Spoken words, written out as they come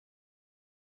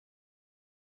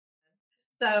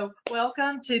So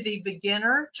welcome to the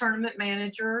Beginner Tournament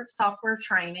Manager Software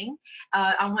Training.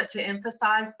 I want to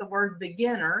emphasize the word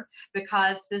beginner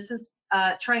because this is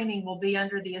training will be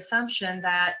under the assumption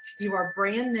that you are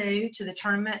brand new to the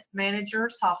Tournament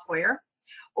Manager software,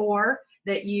 or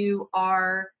that you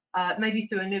are maybe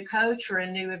through a new coach or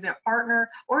a new event partner,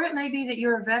 or it may be that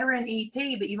you're a veteran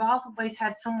EP, but you've always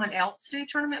had someone else do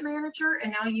Tournament Manager,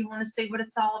 and now you want to see what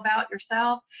it's all about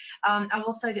yourself. I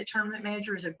will say that Tournament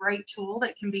Manager is a great tool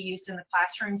that can be used in the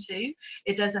classroom too.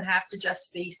 It doesn't have to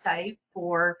just be saved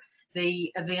for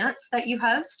the events that you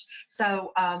host.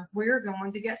 So we're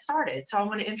going to get started. So I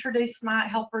want to introduce my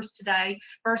helpers today.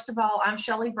 First of all, I'm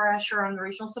Shelly Brasher. I'm the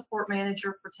Regional Support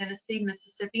Manager for Tennessee,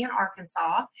 Mississippi, and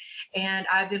Arkansas. And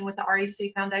I've been with the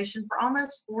REC Foundation for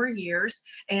almost 4 years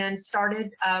and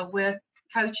started with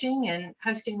coaching and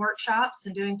hosting workshops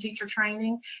and doing teacher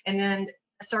training, and then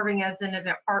serving as an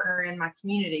event partner in my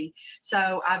community.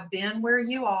 So I've been where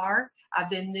you are. I've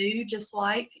been new just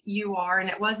like you are, and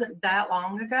it wasn't that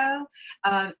long ago.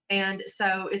 And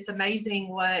so it's amazing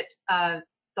what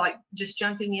like just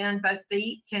jumping in both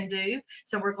feet can do.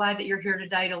 So we're glad that you're here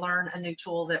today to learn a new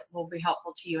tool that will be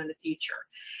helpful to you in the future.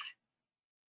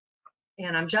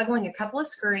 And I'm juggling a couple of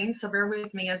screens, so bear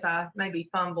with me as I maybe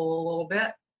fumble a little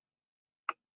bit.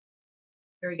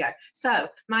 There we go. So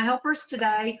my helpers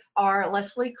today are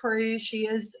Leslie Cruz. She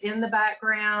is in the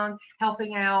background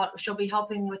helping out. She'll be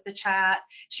helping with the chat.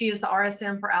 She is the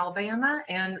RSM for Alabama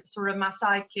and sort of my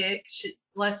sidekick.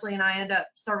 Leslie and I end up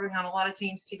serving on a lot of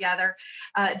teams together.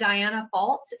 Diana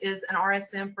Fultz is an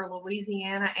RSM for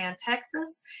Louisiana and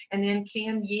Texas. And then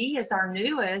Kim Yee is our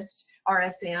newest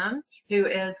RSM, who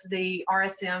is the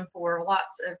RSM for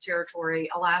lots of territory: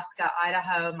 Alaska,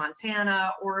 Idaho,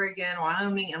 Montana, Oregon,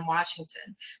 Wyoming, and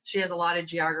Washington. She has a lot of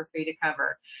geography to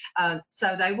cover.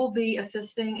 So they will be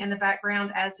assisting in the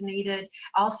background as needed.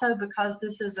 Also, because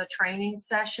this is a training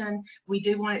session, we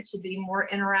do want it to be more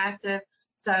interactive.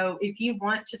 So if you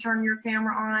want to turn your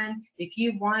camera on, if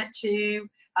you want to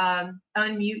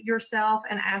unmute yourself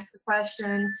and ask a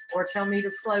question, or tell me to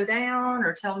slow down,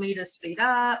 or tell me to speed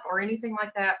up, or anything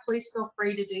like that, please feel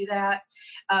free to do that.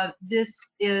 This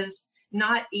is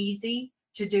not easy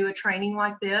to do a training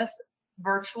like this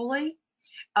virtually.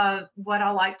 What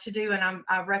I like to do, and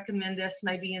I recommend this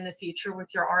maybe in the future with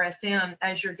your RSM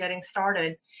as you're getting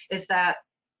started, is that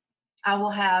I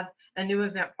will have a new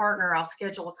event partner. I'll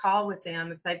schedule a call with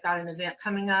them if they've got an event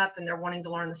coming up and they're wanting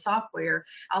to learn the software.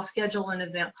 I'll schedule an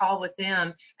event call with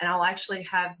them, and I'll actually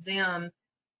have them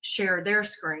share their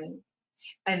screen,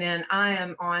 and then I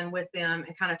am on with them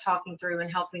and kind of talking through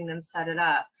and helping them set it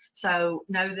up. So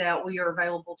know that we are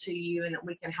available to you and that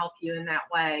we can help you in that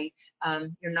way.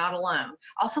 You're not alone.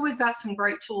 Also, we've got some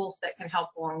great tools that can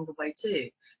help along the way too.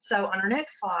 So on our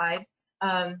next slide,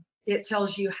 it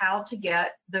tells you how to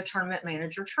get the Tournament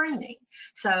Manager training.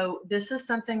 So this is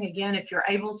something, again, if you're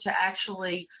able to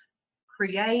actually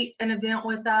create an event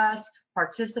with us,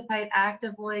 participate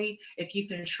actively, if you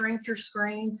can shrink your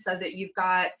screen so that you've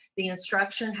got the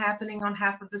instruction happening on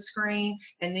half of the screen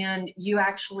and then you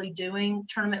actually doing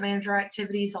Tournament Manager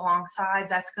activities alongside,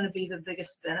 that's going to be the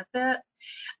biggest benefit.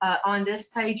 On this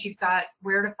page, you've got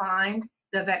where to find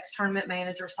the VIQC Tournament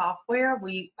Manager software.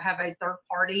 We have a third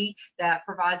party that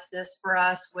provides this for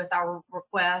us with our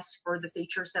requests for the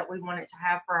features that we want it to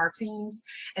have for our teams.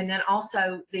 And then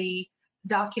also the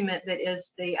document that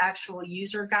is the actual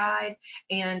user guide.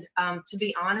 And to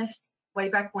be honest, way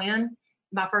back when,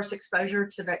 my first exposure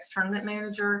to VIQC Tournament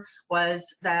Manager was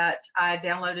that I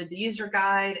downloaded the user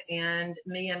guide, and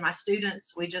me and my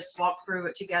students, we just walked through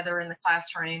it together in the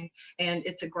classroom, and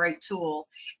it's a great tool.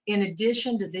 In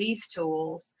addition to these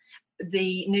tools,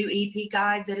 the new EP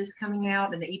guide that is coming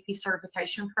out and the EP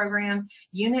certification program,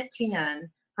 Unit 10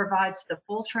 provides the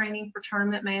full training for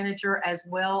Tournament Manager as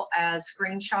well as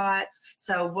screenshots.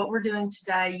 So what we're doing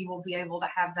today, you will be able to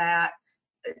have that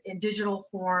in digital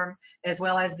form as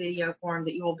well as video form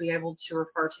that you will be able to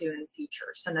refer to in the future.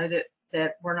 So know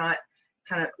that we're not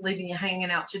kind of leaving you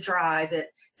hanging out to dry, that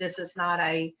this is not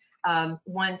a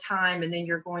one time and then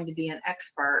you're going to be an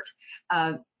expert.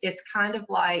 It's kind of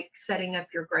like setting up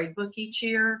your grade book each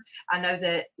year. I know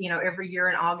that, you know, every year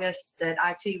in August that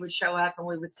IT would show up and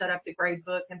we would set up the grade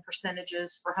book and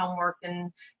percentages for homework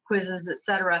and quizzes,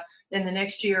 etc. Then the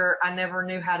next year I never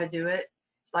knew how to do it.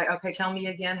 It's like, okay, tell me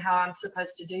again how I'm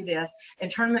supposed to do this.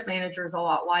 And Tournament Manager is a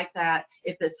lot like that.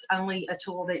 If it's only a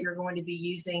tool that you're going to be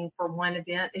using for one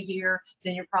event a year,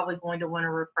 then you're probably going to want a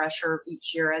refresher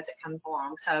each year as it comes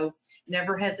along. So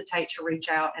never hesitate to reach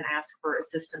out and ask for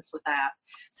assistance with that.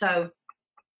 So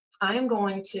I am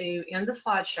going to end the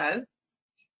slideshow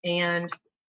and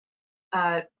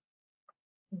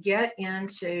get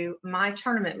into My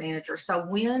Tournament Manager. So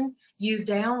when you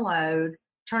download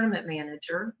Tournament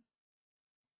Manager,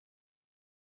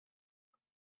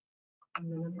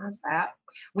 minimize that.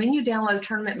 When you download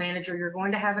Tournament Manager, you're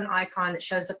going to have an icon that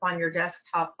shows up on your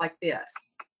desktop like this.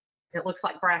 It looks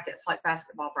like brackets, like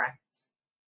basketball brackets.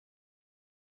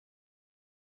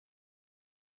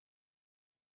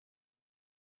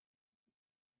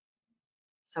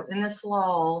 So in this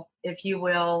lull, if you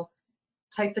will,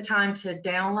 take the time to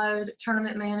download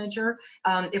Tournament Manager.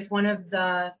 If one of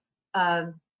the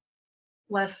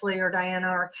Leslie or Diana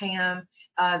or Cam,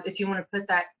 if you want to put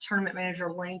that Tournament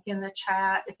Manager link in the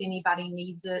chat, if anybody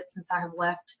needs it, since I have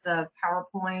left the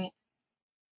PowerPoint,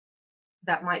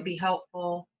 that might be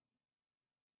helpful.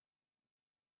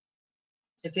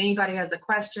 If anybody has a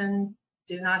question,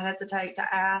 do not hesitate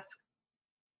to ask.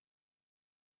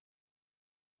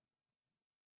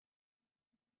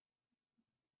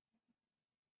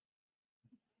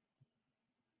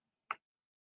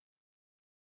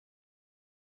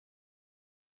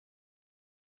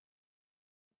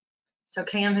 So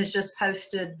Cam has just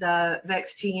posted the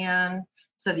VIQC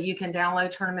so that you can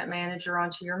download Tournament Manager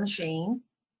onto your machine.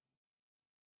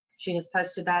 She has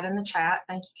posted that in the chat.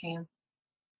 Thank you, Cam.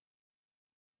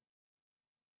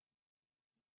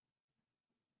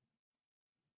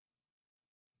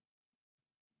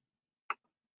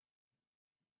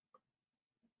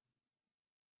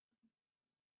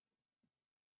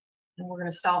 And we're going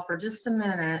to stall for just a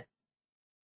minute.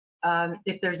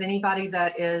 If there's anybody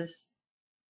that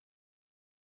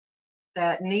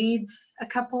needs a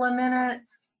couple of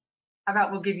minutes, how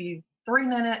about we'll give you 3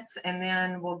 minutes and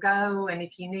then we'll go. And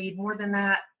if you need more than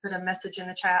that, put a message in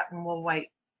the chat and we'll wait.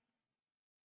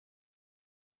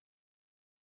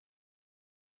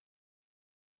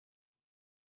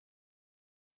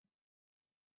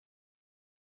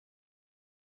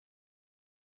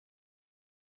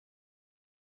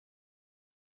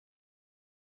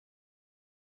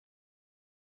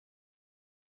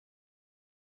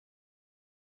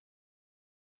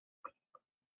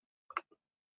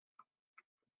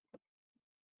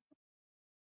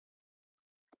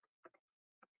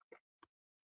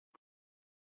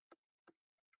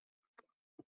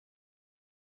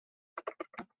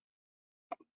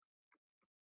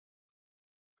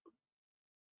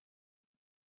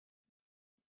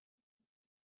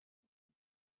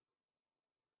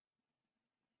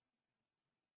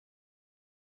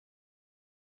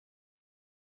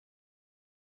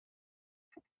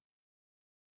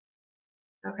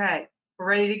 Okay, we're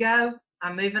ready to go.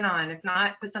 I'm moving on. If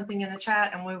not, put something in the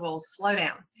chat and we will slow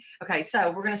down. Okay,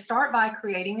 so we're going to start by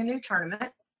creating a new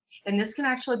tournament. And this can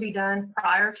actually be done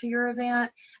prior to your event.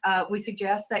 We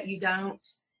suggest that you don't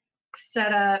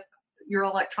set up your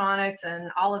electronics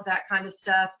and all of that kind of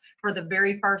stuff for the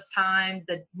very first time,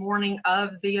 the morning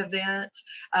of the event.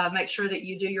 Make sure that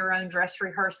you do your own dress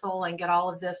rehearsal and get all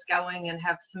of this going and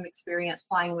have some experience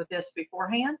playing with this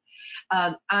beforehand.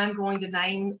 I'm going to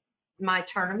name my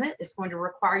tournament. It's going to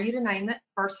require you to name it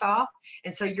first off.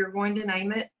 And so you're going to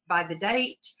name it by the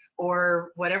date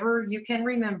or whatever you can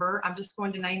remember. I'm just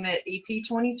going to name it EP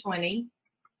 2020.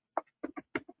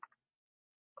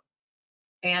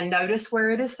 And notice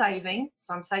where it is saving.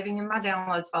 So I'm saving in my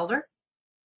downloads folder.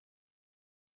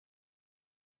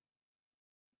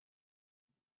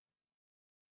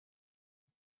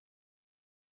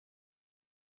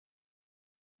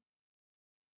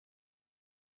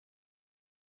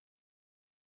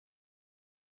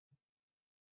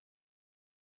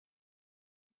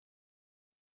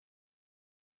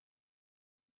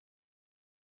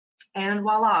 And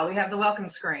voila, we have the welcome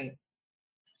screen.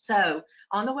 So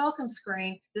on the welcome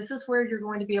screen, this is where you're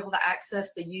going to be able to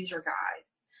access the user guide.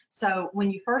 So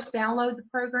when you first download the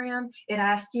program, it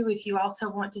asks you if you also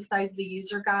want to save the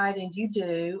user guide, and you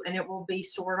do, and it will be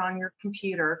stored on your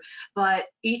computer. But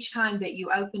each time that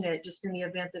you open it, just in the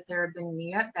event that there have been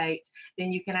any updates,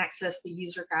 then you can access the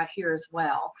user guide here as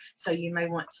well. So you may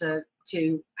want to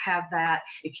have that.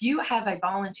 If you have a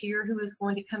volunteer who is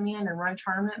going to come in and run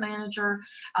Tournament Manager,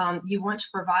 you want to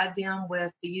provide them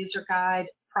with the user guide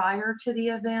prior to the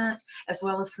event, as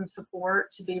well as some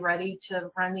support to be ready to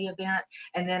run the event,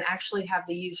 and then actually have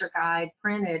the user guide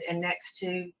printed and next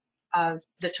to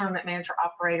the Tournament Manager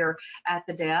operator at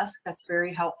the desk. That's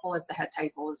very helpful at the head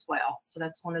table as well. So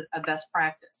that's one of the best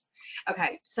practice.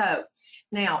 Okay, so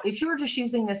now if you're just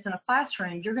using this in a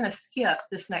classroom, you're going to skip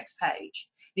this next page,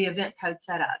 the event code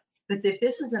setup. But if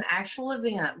this is an actual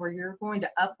event where you're going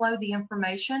to upload the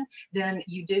information, then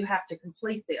you do have to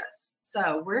complete this.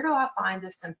 So where do I find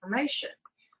this information?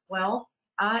 Well,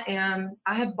 I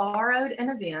have borrowed an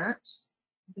event.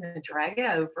 I'm going to drag it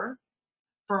over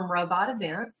from Robot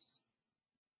Events.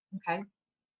 Okay,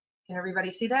 can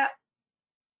everybody see that?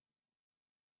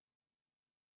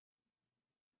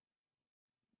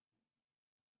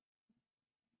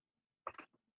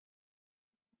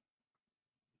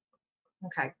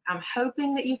 Okay, I'm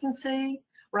hoping that you can see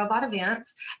robot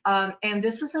events. And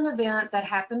this is an event that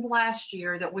happened last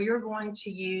year that we are going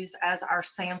to use as our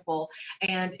sample.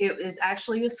 And it is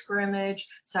actually a scrimmage.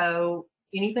 So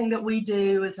anything that we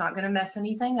do is not going to mess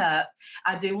anything up.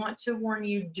 I do want to warn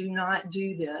you, do not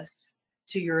do this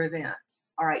to your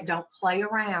events. All right, don't play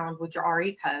around with your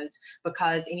RE codes,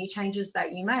 because any changes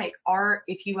that you make are,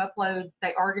 if you upload,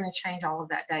 they are going to change all of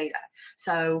that data.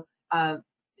 So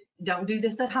don't do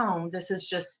this at home. This is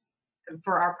just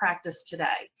for our practice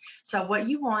today. So what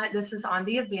you want, this is on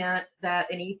the event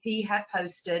that an EP had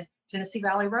posted, Tennessee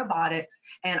Valley Robotics,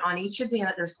 and on each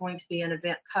event there's going to be an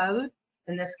event code.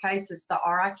 In this case, it's the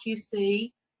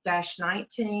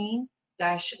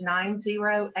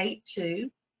RIQC-19-9082,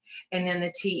 and then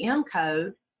the TM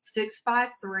code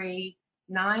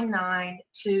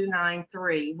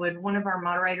 653-99293. Would one of our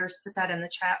moderators put that in the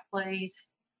chat, please?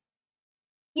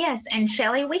 Yes, and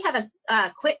Shelley, we have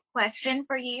a quick question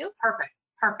for you. Perfect.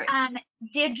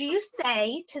 Did you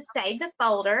say to save the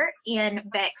folder in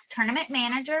VIQC Tournament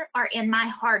Manager or in my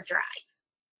hard drive?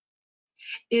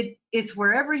 It's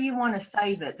wherever you want to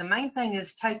save it. The main thing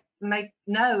is make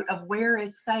note of where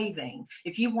it's saving.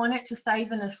 If you want it to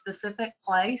save in a specific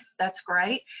place, that's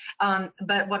great.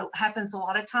 But what happens a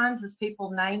lot of times is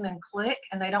people name and click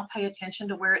and they don't pay attention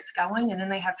to where it's going, and then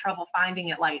they have trouble finding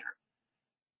it later.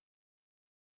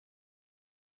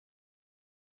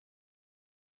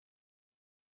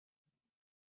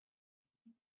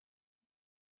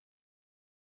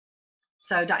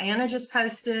 So Diana just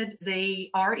posted the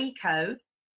RE code,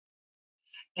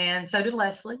 and so did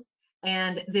Leslie.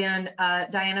 And then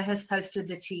Diana has posted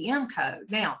the TM code.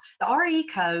 Now, the RE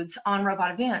codes on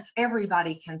robot events,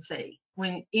 everybody can see.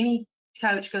 When any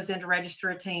coach goes in to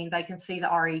register a team, they can see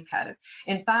the RE code.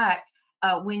 In fact,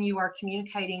 when you are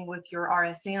communicating with your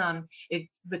RSM,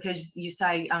 because you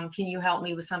say, can you help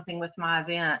me with something with my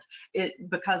event?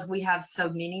 Because we have so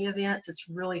many events, it's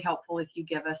really helpful if you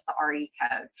give us the RE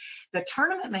code. The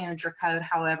tournament manager code,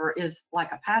 however, is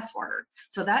like a password.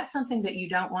 So that's something that you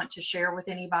don't want to share with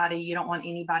anybody. You don't want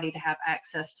anybody to have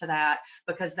access to that,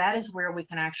 because that is where we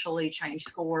can actually change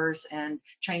scores and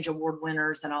change award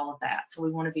winners and all of that. So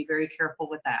we want to be very careful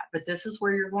with that. But this is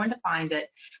where you're going to find it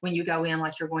when you go in,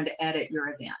 like you're going to edit your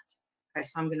event. Okay,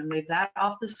 so I'm going to move that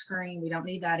off the screen. We don't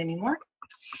need that anymore.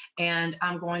 And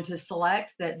I'm going to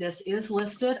select that this is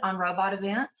listed on robot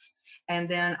events, and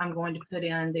then I'm going to put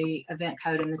in the event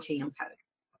code and the TM code.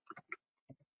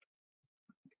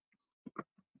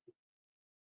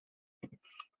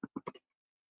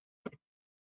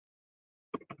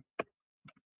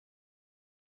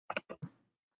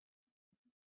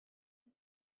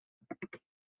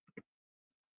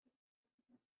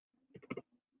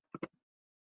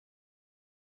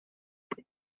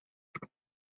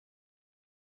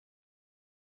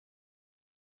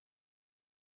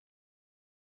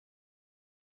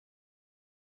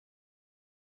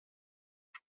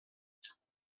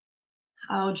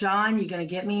 Oh, John, you're going to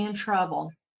get me in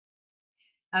trouble.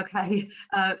 Okay,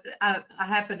 I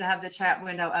happen to have the chat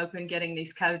window open getting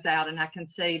these codes out, and I can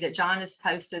see that John has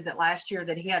posted that last year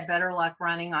that he had better luck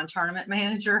running on Tournament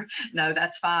Manager. No,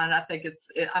 that's fine. I think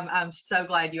I'm so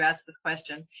glad you asked this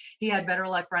question. He had better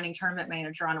luck running Tournament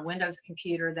Manager on a Windows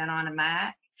computer than on a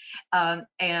Mac.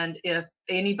 And if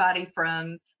anybody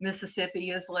from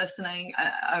Mississippi is listening,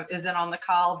 isn't on the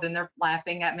call, then they're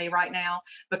laughing at me right now,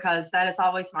 because that is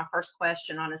always my first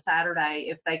question on a Saturday.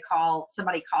 If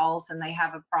somebody calls and they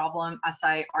have a problem, I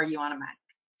say, are you on a Mac?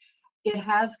 It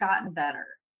has gotten better,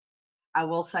 I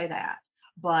will say that.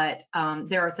 But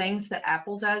there are things that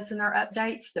Apple does in their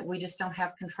updates that we just don't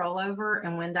have control over,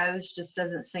 and Windows just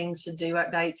doesn't seem to do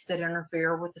updates that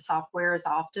interfere with the software as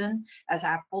often as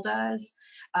Apple does.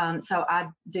 So I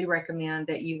do recommend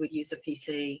that you would use a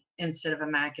PC instead of a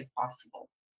Mac if possible.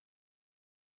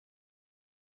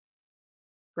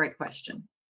 Great question.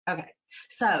 Okay,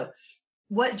 so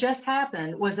what just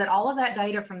happened was that all of that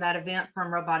data from that event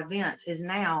from Robot Events is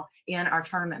now in our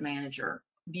Tournament Manager.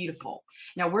 Beautiful.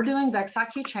 Now we're doing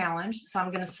VIQC Challenge, so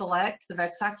I'm going to select the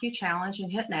VIQC Challenge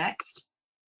and hit Next.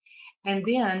 And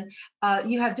then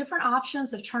you have different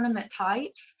options of tournament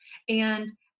types, and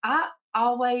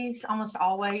almost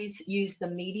always use the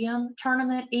medium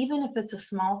tournament, even if it's a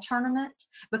small tournament,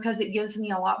 because it gives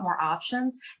me a lot more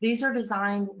options. These are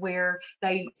designed where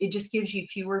it just gives you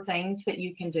fewer things that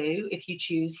you can do if you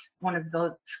choose one of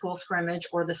the school scrimmage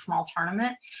or the small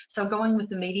tournament. So going with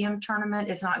the medium tournament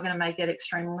is not going to make it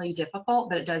extremely difficult,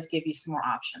 but it does give you some more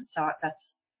options. So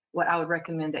that's what I would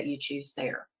recommend that you choose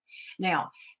there.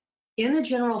 Now, in the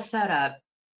general setup,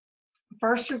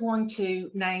 first, you're going to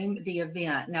name the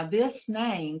event. Now, this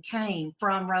name came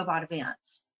from Robot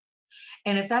Events.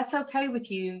 And if that's okay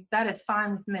with you, that is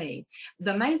fine with me.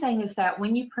 The main thing is that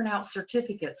when you print out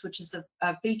certificates, which is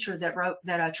a feature that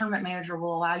a tournament manager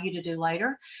will allow you to do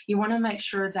later, you want to make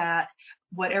sure that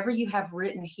whatever you have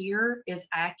written here is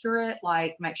accurate.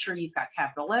 Like, make sure you've got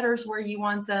capital letters where you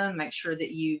want them, make sure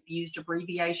that you've used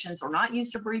abbreviations or not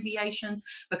used abbreviations,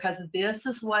 because this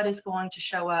is what is going to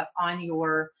show up on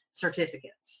your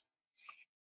certificates.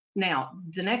 Now,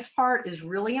 the next part is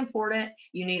really important.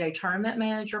 You need a tournament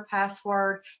manager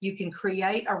password. You can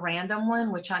create a random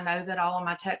one, which I know that all of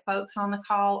my tech folks on the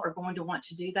call are going to want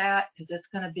to do that, because it's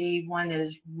going to be one that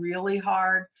is really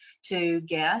hard to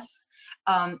guess.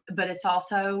 But it's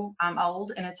also, I'm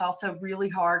old, and it's also really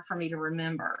hard for me to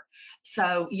remember.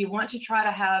 So you want to try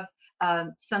to have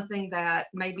something that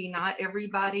maybe not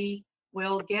everybody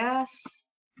will guess,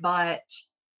 but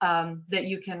that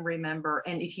you can remember.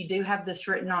 And if you do have this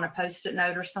written on a Post-it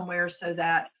note or somewhere so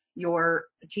that your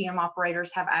TM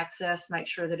operators have access, make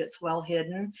sure that it's well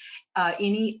hidden.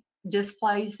 Any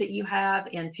displays that you have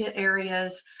in pit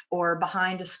areas or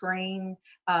behind a screen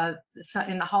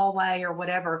in the hallway or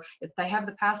whatever, if they have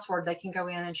the password, they can go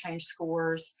in and change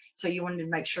scores. So you wanted to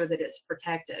make sure that it's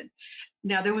protected.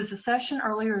 Now, there was a session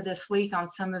earlier this week on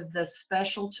some of the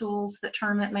special tools that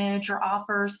Tournament Manager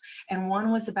offers, and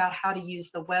one was about how to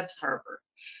use the web server.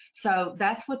 So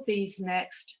that's what these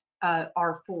next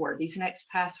are for. These next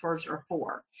passwords are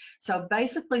for. So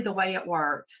basically the way it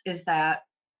works is that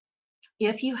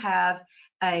if you have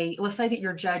let's say that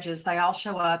your judges, they all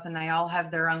show up and they all have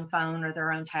their own phone or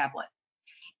their own tablet.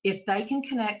 If they can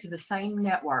connect to the same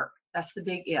network, that's the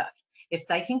big if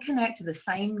they can connect to the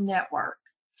same network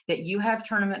that you have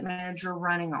Tournament Manager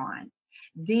running on,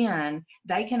 then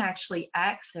they can actually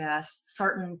access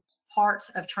certain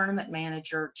parts of Tournament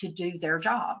Manager to do their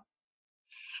job.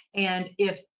 And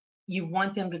if you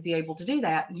want them to be able to do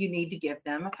that, you need to give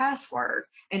them a password.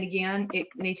 And again, it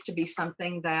needs to be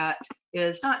something that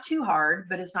is not too hard,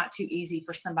 but it's not too easy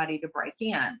for somebody to break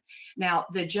in. Now,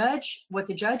 what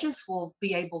the judges will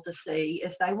be able to see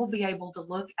is they will be able to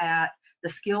look at the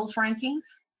skills rankings.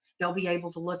 They'll be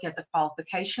able to look at the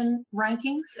qualification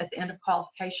rankings at the end of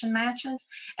qualification matches,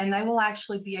 and they will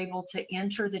actually be able to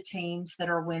enter the teams that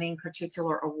are winning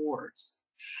particular awards.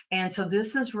 And so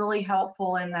this is really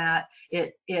helpful in that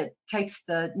it takes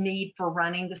the need for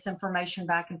running this information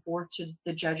back and forth to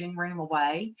the judging room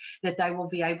away, that they will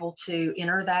be able to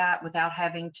enter that without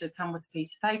having to come with a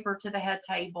piece of paper to the head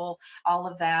table. All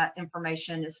of that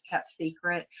information is kept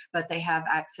secret, but they have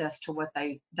access to what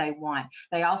they want.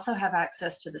 They also have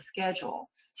access to the schedule.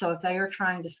 So if they are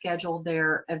trying to schedule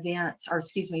their events, or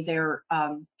excuse me, their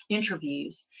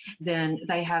interviews, then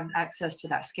they have access to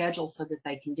that schedule so that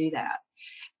they can do that.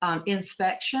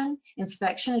 Inspection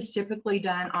is typically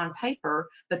done on paper,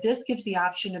 but this gives the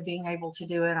option of being able to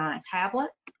do it on a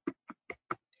tablet.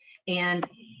 And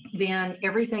then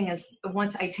everything is,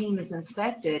 once a team is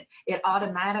inspected, it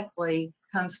automatically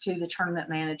comes to the Tournament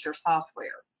Manager software.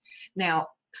 Now,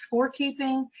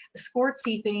 scorekeeping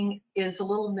is a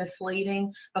little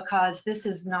misleading, because this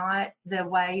is not the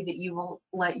way that you will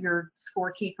let your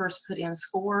scorekeepers put in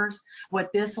scores. What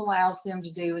this allows them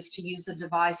to do is to use a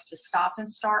device to stop and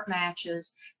start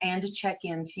matches and to check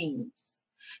in teams.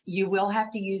 You will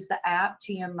have to use the app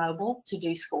TM Mobile to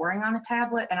do scoring on a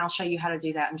tablet, and I'll show you how to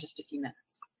do that in just a few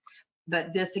minutes.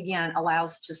 But this again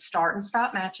allows to start and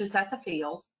stop matches at the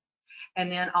field, and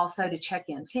then also to check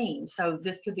in teams. So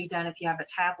this could be done if you have a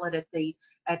tablet at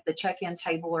the check-in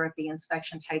table or at the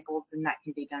inspection table, then that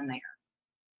can be done there.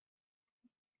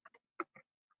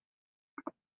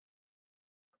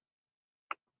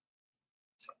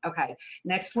 Okay,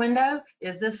 next window,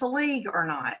 is this a league or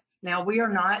not? Now, we are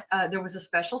not, there was a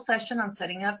special session on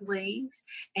setting up leagues,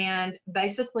 and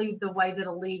basically the way that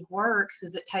a league works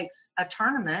is it takes a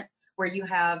tournament where you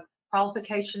have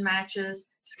qualification matches,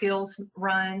 skills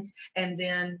runs, and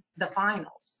then the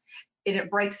finals. And it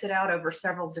breaks it out over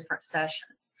several different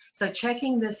sessions. So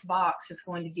checking this box is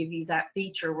going to give you that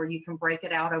feature where you can break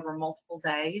it out over multiple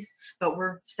days, but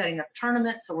we're setting up a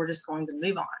tournament, so we're just going to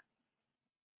move on.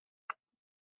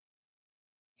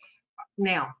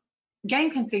 Now,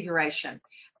 game configuration.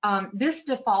 This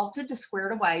defaulted to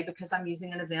squared away because I'm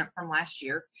using an event from last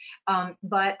year,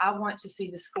 but I want to see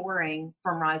the scoring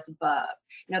from Rise Above.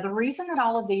 Now, the reason that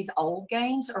all of these old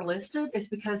games are listed is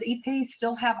because EPs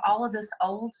still have all of this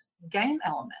old game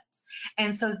elements.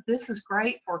 And so this is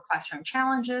great for classroom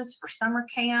challenges, for summer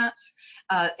camps,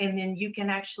 and then you can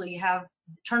actually have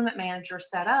Tournament Manager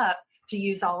set up to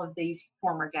use all of these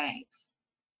former games.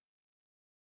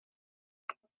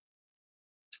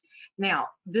 Now,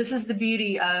 this is the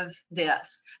beauty of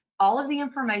this. All of the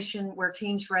information where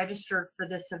teams registered for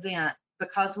this event,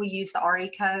 because we use the RE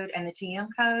code and the TM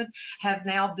code, have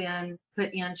now been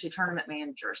put into Tournament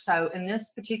Manager. So in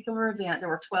this particular event, there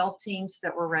were 12 teams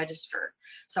that were registered.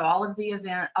 So all of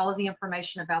the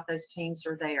information about those teams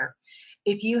are there.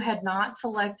 If you had not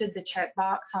selected the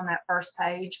checkbox on that first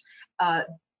page,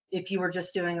 if you were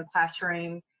just doing a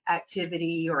classroom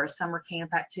activity or a summer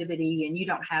camp activity and you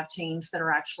don't have teams that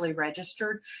are actually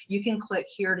registered, you can click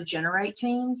here to generate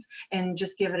teams and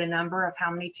just give it a number of how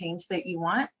many teams that you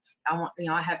want.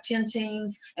 I have 10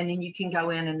 teams, and then you can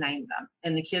go in and name them,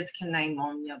 and the kids can name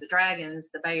them, the dragons,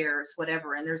 the bears,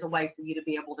 whatever, and there's a way for you to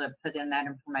be able to put in that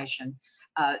information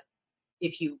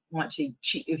if you want to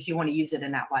use it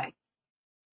in that way.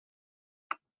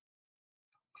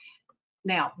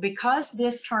 Now, because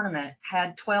this tournament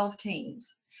had 12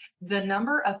 teams, the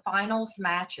number of finals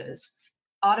matches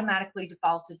automatically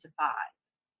defaulted to 5,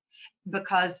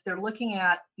 because they're looking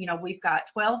at, we've got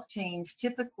 12 teams.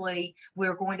 Typically,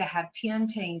 we're going to have 10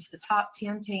 teams. The top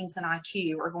 10 teams in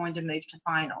IQ are going to move to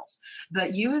finals.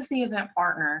 But you as the event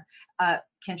partner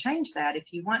can change that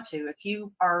if you want to. If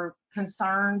you are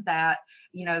concerned that,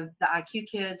 the IQ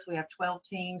kids, we have 12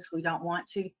 teams, we don't want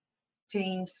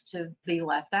teams to be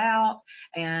left out,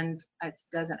 and it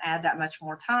doesn't add that much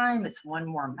more time. It's one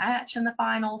more match in the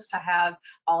finals to have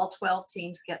all 12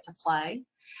 teams get to play.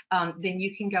 Then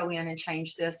you can go in and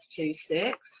change this to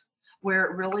 6. Where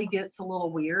it really gets a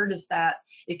little weird is that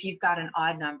if you've got an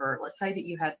odd number, let's say that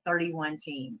you had 31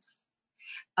 teams.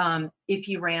 If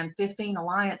you ran 15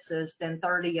 alliances, then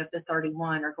 30 of the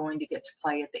 31 are going to get to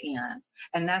play at the end.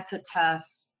 And that's a tough,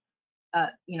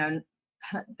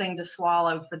 thing to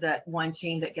swallow for that one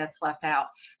team that gets left out.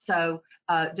 So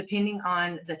depending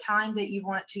on the time that you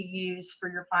want to use for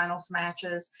your finals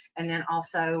matches, and then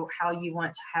also how you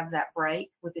want to have that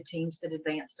break with the teams that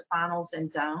advance to finals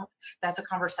and don't, that's a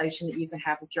conversation that you can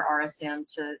have with your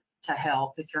RSM to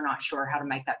help if you're not sure how to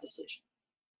make that decision.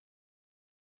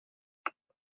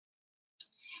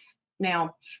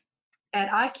 Now, at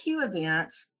IQ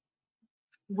events,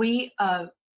 we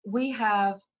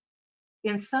have,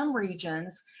 in some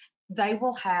regions, they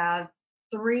will have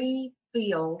 3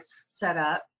 fields set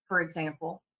up, for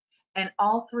example, and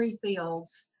all 3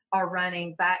 fields are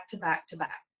running back to back to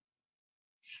back.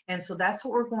 And so that's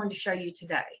what we're going to show you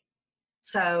today.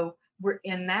 So we're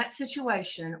in that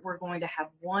situation, we're going to have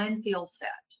 1 field set.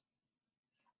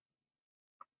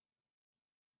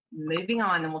 Moving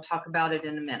on, and we'll talk about it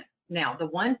in a minute. Now, the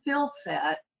 1 field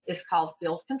set is called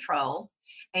field control,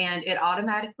 and it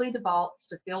automatically defaults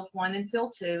to field 1 and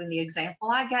field 2. And the example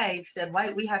I gave said,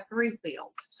 wait, we have 3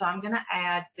 fields, so I'm going to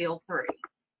add field 3.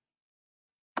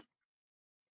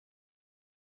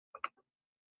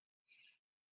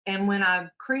 And when I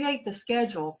create the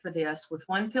schedule for this with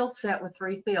 1 field set with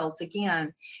 3 fields,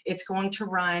 again, it's going to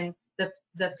run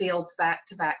the fields back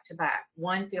to back to back,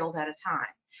 1 field at a time.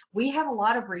 We have a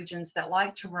lot of regions that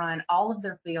like to run all of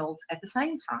their fields at the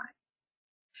same time.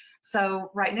 So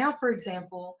right now, for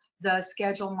example, the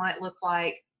schedule might look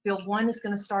like field 1 is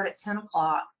going to start at 10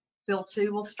 o'clock, field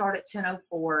 2 will start at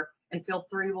 10:04, and field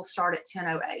 3 will start at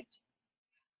 10:08.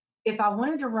 If I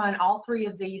wanted to run all 3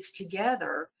 of these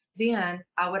together, then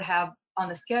I would have on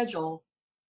the schedule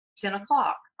 10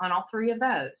 o'clock on all 3 of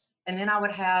those. And then I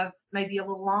would have maybe a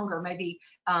little longer, maybe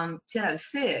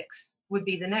 10:06 would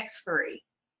be the next 3.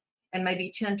 And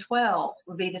maybe 10:12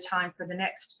 would be the time for the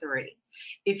next 3.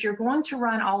 If you're going to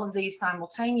run all of these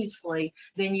simultaneously,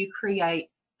 then you create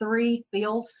 3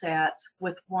 field sets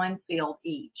with 1 field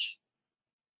each,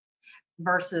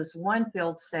 versus 1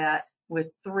 field set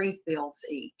with 3 fields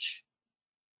each.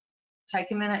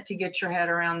 Take a minute to get your head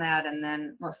around that, and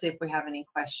then let's see if we have any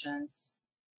questions.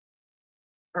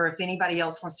 Or if anybody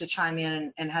else wants to chime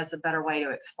in and has a better way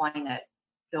to explain it,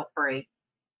 feel free.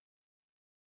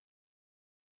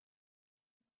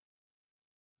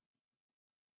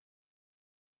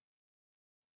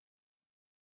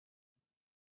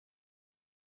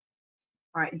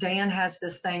 All right, Dan has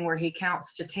this thing where he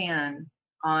counts to 10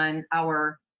 on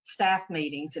our staff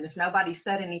meetings, and if nobody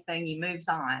said anything, he moves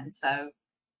on. So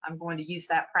I'm going to use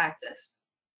that practice.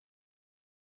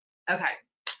 Okay,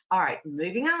 All right,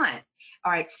 moving on.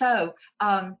 All right, so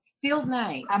field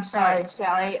name. I'm sorry,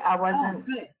 Shelley, I Oh,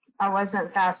 good.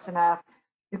 wasn't fast enough.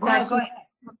 The No, go question,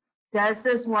 ahead. does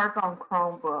this work on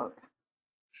Chromebook?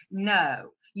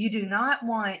 No, you do not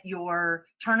want your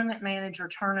tournament manager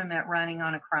tournament running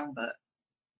on a Chromebook.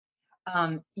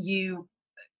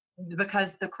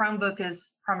 Because the Chromebook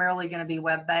is primarily going to be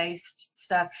web-based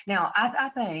stuff. Now, I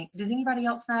think, does anybody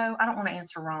else know? I don't want to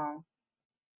answer wrong.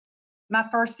 My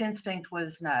first instinct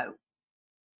was no.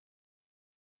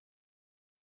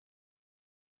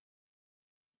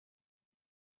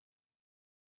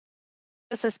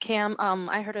 This is Cam.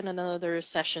 I heard in another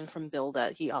session from Bill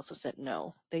that he also said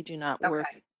no, they do not work.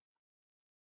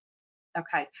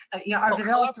 Okay. Our Well,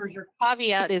 developers are.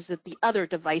 Caveat is that the other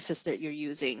devices that you're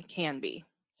using can be,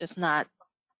 just not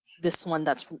this one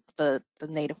that's the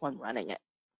native one running it.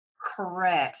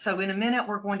 Correct. So in a minute,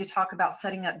 we're going to talk about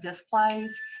setting up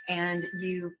displays, and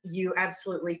you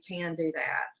absolutely can do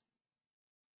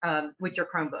that with your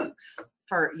Chromebooks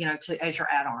for, as your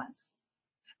add-ons.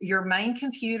 Your main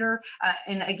computer,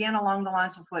 and again, along the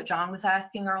lines with what John was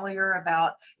asking earlier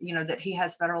about, that he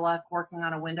has better luck working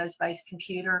on a Windows-based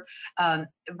computer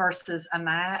versus a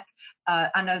Mac.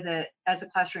 I know that as a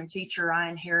classroom teacher, I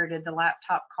inherited the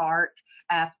laptop cart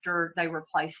after they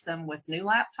replaced them with new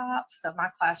laptops. So my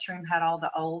classroom had all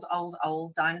the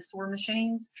old dinosaur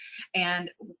machines, and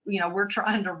we're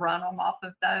trying to run them off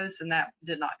of those, and that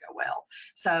did not go well.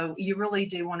 So you really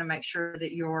do want to make sure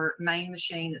that your main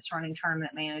machine that's running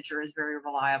Tournament Manager is very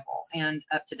reliable and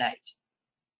up to date.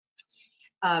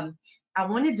 I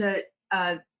wanted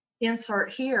to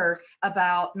insert here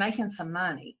about making some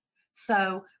money.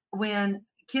 So when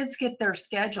kids get their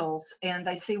schedules and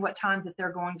they see what time that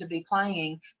they're going to be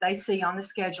playing, they see on the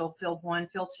schedule field 1,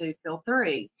 field 2, field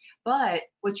 3. But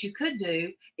what you could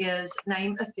do is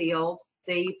name a field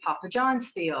the Papa John's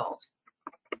field.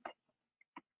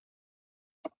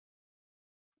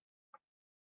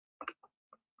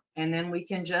 And then we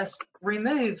can just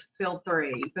remove field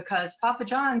 3 because Papa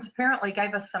John's apparently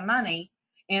gave us some money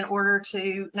in order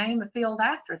to name a field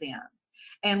after them.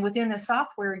 And within the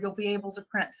software, you'll be able to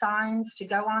print signs to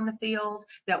go on the field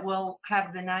that will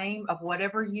have the name of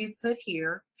whatever you put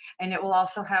here. And it will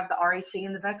also have the REC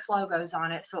and the VEX logos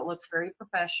on it, so it looks very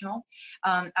professional.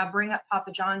 I bring up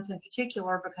Papa John's in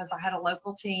particular because I had a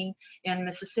local team in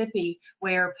Mississippi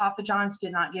where Papa John's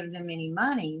did not give them any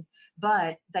money,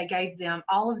 but they gave them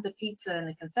all of the pizza in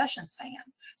the concession stand.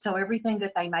 So everything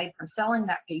that they made from selling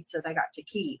that pizza, they got to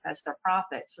keep as their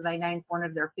profit. So they named one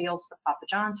of their fields the Papa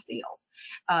John's field.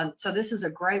 So this is a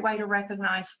great way to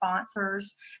recognize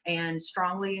sponsors and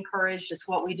strongly encouraged. It's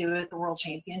what we do at the World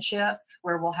Championship,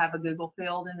 where we'll have a Google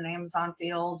field and an Amazon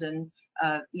field and,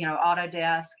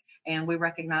 Autodesk, and we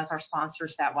recognize our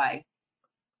sponsors that way.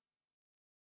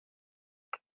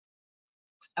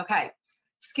 Okay,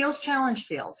 skills challenge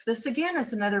fields. This again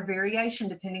is another variation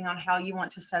depending on how you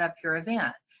want to set up your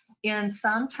event. In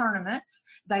some tournaments,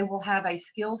 they will have a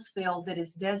skills field that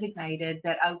is designated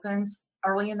that opens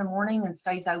early in the morning and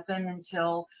stays open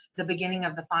until the beginning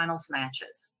of the finals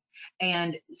matches.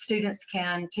 And teams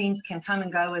can come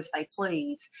and go as they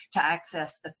please to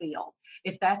access the field.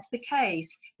 If that's the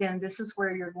case, then this is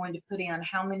where you're going to put in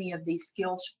how many of these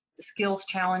skills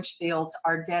challenge fields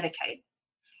are dedicated.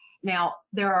 Now,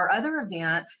 there are other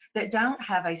events that don't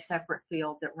have a separate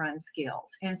field that runs skills.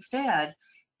 Instead,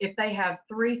 if they have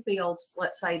 3 fields,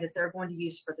 let's say, that they're going to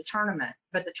use for the tournament,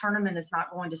 but the tournament is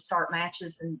not going to start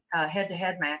matches and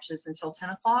head-to-head matches until 10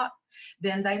 o'clock,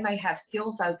 then they may have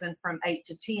skills open from 8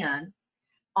 to 10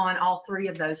 on all 3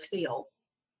 of those fields.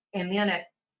 And then at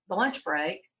the lunch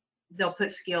break, they'll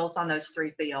put skills on those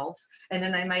 3 fields, and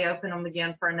then they may open them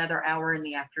again for another hour in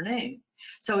the afternoon.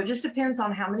 So it just depends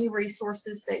on how many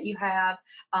resources that you have.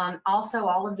 Also,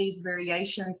 all of these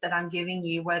variations that I'm giving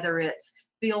you, whether it's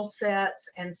field sets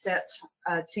and sets,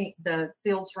 the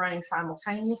fields running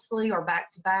simultaneously or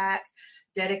back-to-back,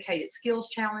 dedicated skills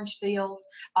challenge fields,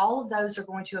 all of those are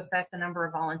going to affect the number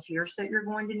of volunteers that you're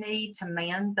going to need to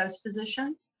man those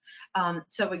positions.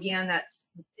 So again, that's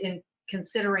in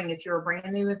considering if you're a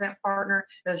brand new event partner,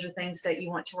 those are things that you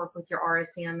want to work with your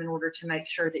RSM in order to make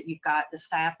sure that you've got the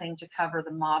staffing to cover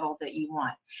the model that you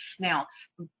want. Now,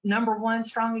 number one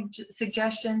strong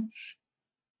suggestion,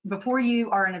 before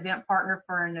you are an event partner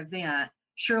for an event,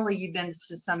 surely you've been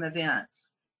to some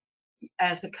events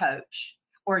as a coach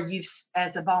or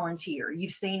as a volunteer.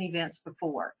 You've seen events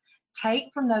before.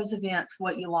 Take from those events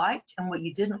what you liked and what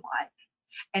you didn't like,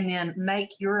 and then make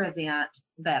your event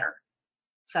better.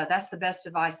 So that's the best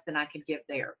advice that I could give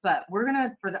there. But we're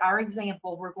for our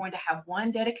example, we're going to have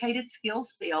one dedicated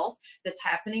skills field that's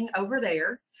happening over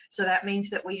there. So that means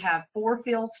that we have 4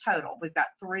 fields total. We've got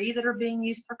 3 that are being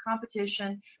used for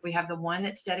competition. We have the one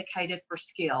that's dedicated for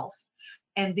skills.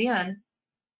 And then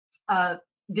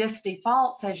this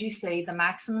defaults, as you see, the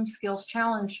maximum skills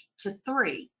challenge to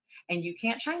 3, and you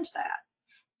can't change that.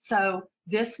 So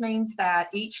this means that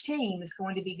each team is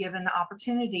going to be given the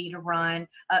opportunity to run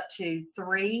up to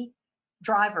 3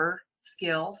 driver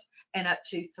skills and up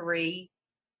to 3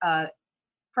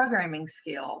 programming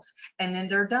skills, and then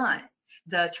they're done.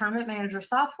 The tournament manager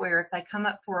software, if they come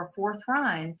up for a 4th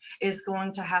run, is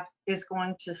going to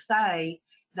say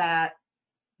that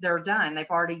they're done. They've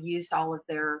already used all of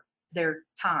their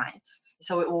times,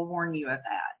 so it will warn you of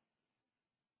that.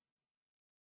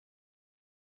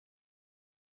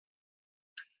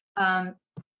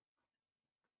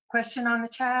 Question on the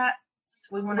chat?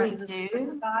 We want We to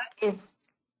do.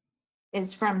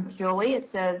 Is from Julie. It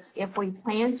says, if we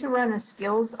plan to run a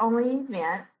skills only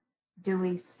event, do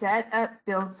we set up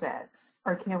field sets,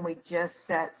 or can we just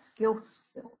set skills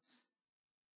fields?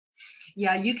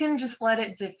 Yeah, you can just let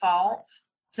it default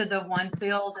to the 1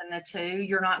 field and the 2.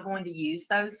 You're not going to use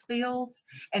those fields.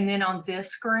 And then on this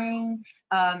screen,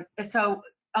 so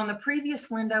on the previous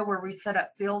window where we set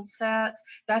up field sets,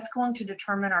 that's going to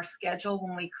determine our schedule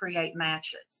when we create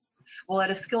matches. Well,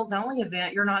 at a skills only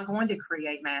event, you're not going to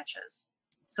create matches,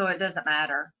 so it doesn't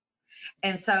matter.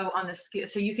 And so on the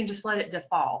so you can just let it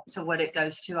default to what it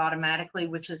goes to automatically,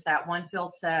 which is that 1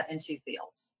 field set and 2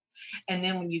 fields. And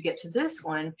then when you get to this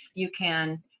one, you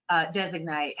can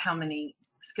designate how many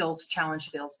skills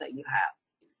challenge fields that you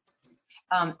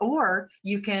have. Or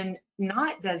you can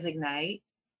not designate.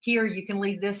 Here you can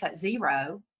leave this at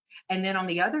 0, and then on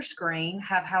the other screen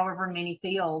have however many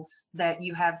fields that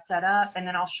you have set up, and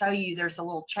then I'll show you there's a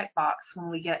little checkbox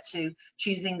when we get to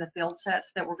choosing the field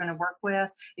sets that we're going to work with.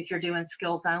 If you're doing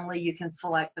skills only, you can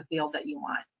select the field that you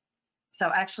want.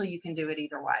 So actually you can do it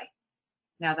either way.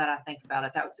 Now that I think about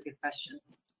it, that was a good question.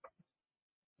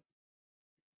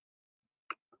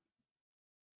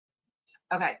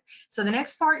 Okay, so the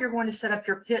next part, you're going to set up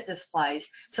your pit displays.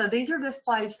 So these are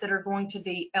displays that are going to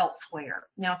be elsewhere.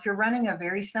 Now, if you're running a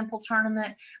very simple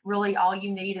tournament, really all you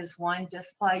need is 1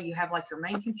 display. You have like your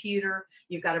main computer,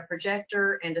 you've got a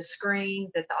projector and a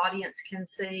screen that the audience can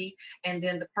see, and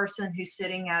then the person who's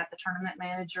sitting at the tournament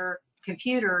manager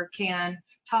computer can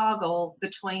toggle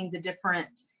between the different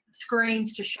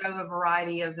screens to show a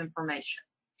variety of information.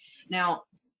 Now,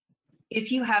 if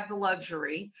you have the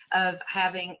luxury of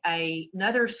having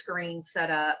another screen set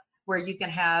up where you can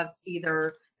have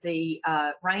either the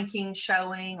ranking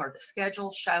showing or the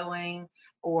schedule showing,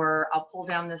 or I'll pull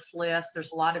down this list,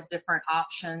 there's a lot of different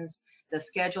options. The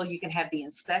schedule, you can have the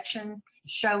inspection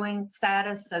showing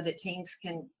status so that teams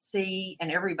can see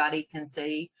and everybody can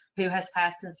see who has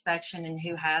passed inspection and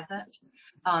who hasn't.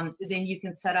 Then you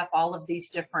can set up all of these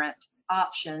different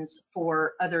options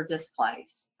for other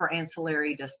displays, for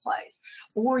ancillary displays,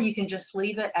 or you can just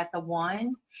leave it at the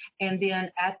 1, and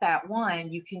then at that 1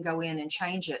 you can go in and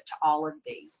change it to all of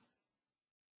these.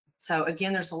 So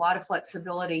again, there's a lot of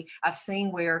flexibility. I've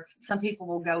seen where some people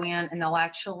will go in and they'll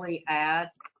actually add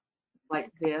like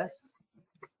this,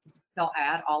 they'll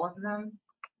add all of them.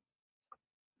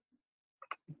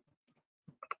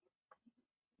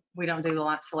 We don't do the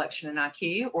line selection in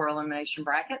IQ or elimination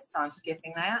brackets, so I'm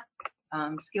skipping that.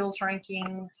 Skills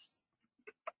rankings.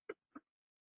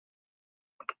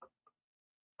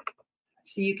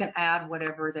 So you can add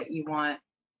whatever that you want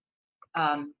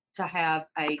to have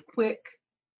a quick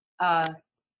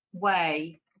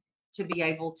way to be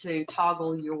able to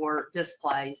toggle your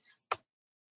displays.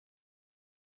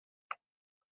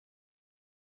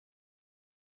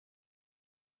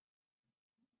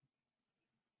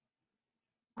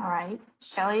 All right,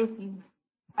 Shelley, if you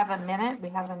have a minute, we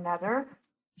have another.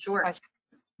 Sure. Question.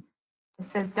 It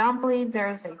says, don't believe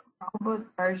there's a Chromebook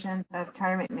version of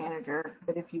Tournament Manager,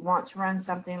 but if you want to run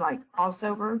something like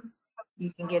Crossover,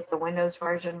 you can get the Windows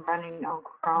version running on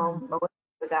Chrome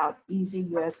without easy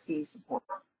USB support.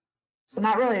 So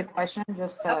not really a question,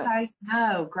 just Okay.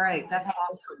 No, great. That's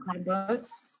awesome. Chromebooks.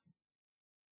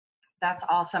 That's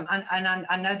awesome. And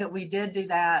I know that we did do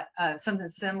that, something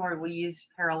similar. We used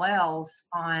Parallels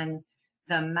on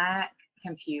the Mac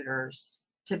computers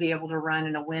to be able to run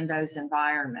in a Windows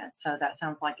environment. So that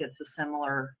sounds like it's a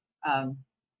similar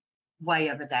way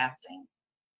of adapting.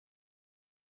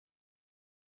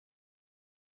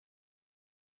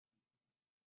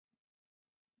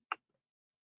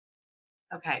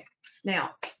 Okay,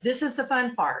 now this is the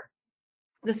fun part.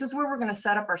 This is where we're going to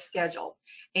set up our schedule.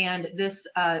 And this,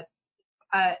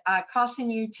 I caution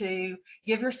you to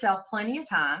give yourself plenty of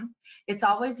time. It's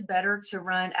always better to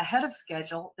run ahead of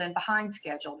schedule than behind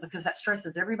schedule because that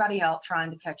stresses everybody else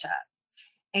trying to catch up.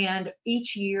 And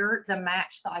each year, the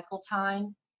match cycle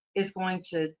time is going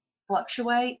to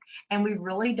fluctuate, and we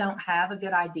really don't have a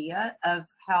good idea of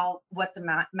what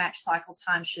the match cycle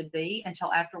time should be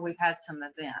until after we've had some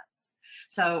events.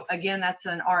 So again, that's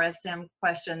an RSM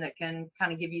question that can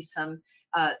kind of give you some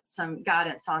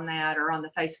guidance on that, or on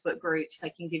the Facebook groups,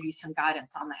 they can give you some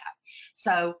guidance on that.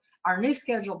 So our new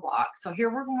schedule block. So here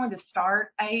we're going to start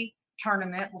a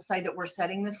tournament. We'll say that we're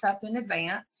setting this up in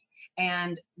advance,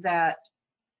 and that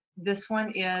this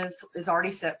one is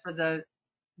already set for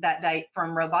that date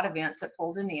from Robot Events that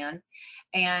pulled it in,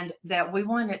 and that we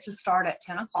want it to start at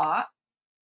 10 o'clock,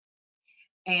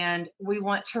 and we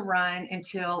want to run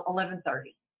until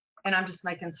 11:30. And I'm just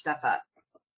making stuff up.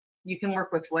 You can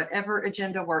work with whatever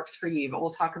agenda works for you, but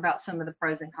we'll talk about some of the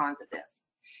pros and cons of this.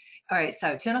 All right,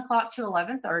 so 10 o'clock to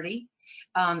 11:30.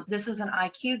 This is an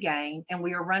IQ game, and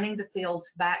we are running the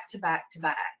fields back to back to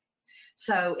back.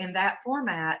 So in that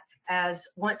format, as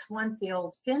once one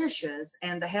field finishes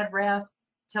and the head ref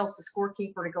tells the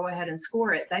scorekeeper to go ahead and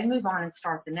score it, they move on and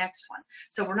start the next one.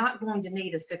 So we're not going to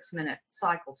need a 6-minute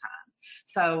cycle time.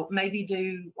 So maybe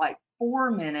do like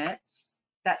 4 minutes.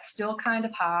 That's still kind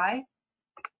of high,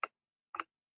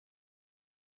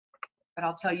 but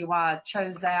I'll tell you why I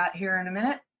chose that here in a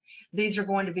minute. These are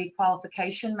going to be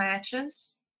qualification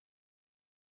matches.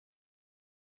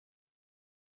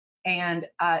 And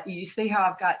you see how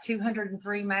I've got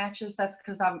 203 matches? That's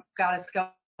because I've got us going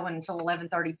until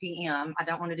 11:30 p.m. I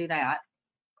don't want to do that.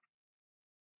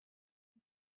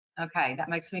 Okay, that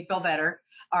makes me feel better.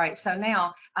 All right, so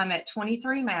now I'm at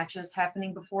 23 matches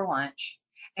happening before lunch,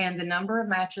 and the number of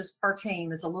matches per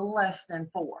team is a little less than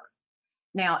 4.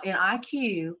 Now in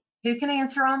IQ, who can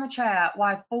answer on the chat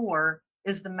why 4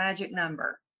 is the magic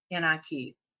number in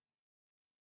IQ?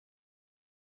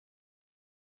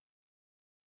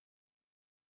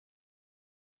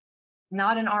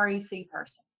 Not an REC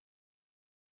person.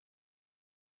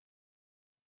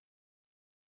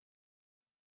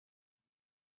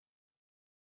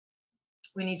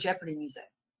 We need Jeopardy music.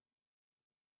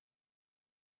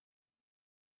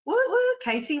 Woo woo,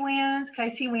 Casey wins,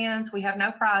 Casey wins. We have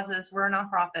no prizes, we're a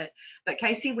nonprofit, but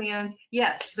Casey wins,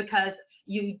 yes, because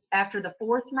after the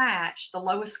 4th match, the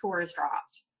lowest score is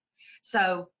dropped.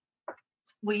 So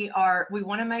we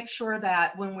want to make sure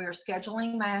that when we're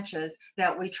scheduling matches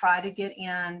that we try to get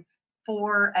in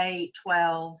 4, 8,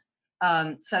 12,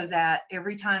 so that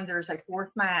every time there's a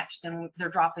 4th match, then they're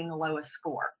dropping the lowest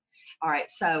score. All right,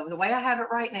 so the way I have it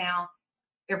right now,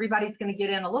 everybody's going to get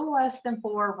in a little less than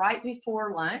 4 right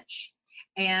before lunch,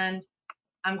 and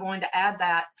I'm going to add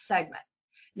that segment.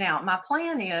 Now, my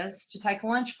plan is to take a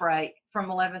lunch break from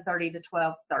 11:30 to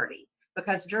 12:30,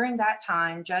 because during that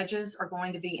time, judges are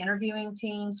going to be interviewing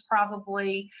teams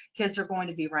probably, kids are going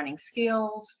to be running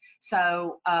skills.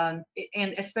 So, and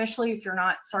especially if you're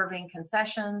not serving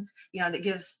concessions, you know,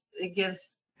 it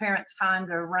gives parents time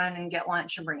to run and get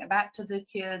lunch and bring it back to the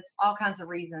kids, all kinds of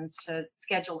reasons to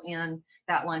schedule in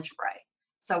that lunch break.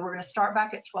 So we're going to start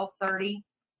back at 12:30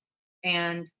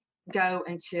 and go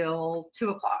until 2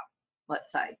 o'clock,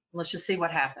 let's say. Let's just see what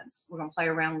happens. We're going to play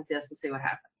around with this and see what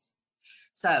happens.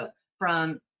 So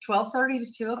from 12:30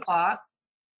 to 2 o'clock,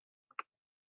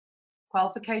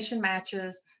 qualification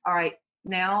matches. All right,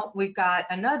 now we've got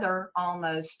another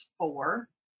almost 4.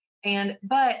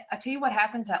 But I tell you what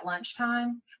happens at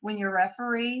lunchtime when your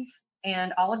referees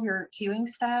and all of your queuing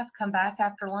staff come back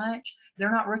after lunch,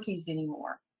 they're not rookies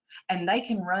anymore. And they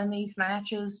can run these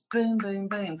matches, boom, boom,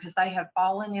 boom, because they have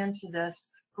fallen into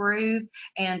this groove,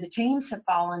 and the teams have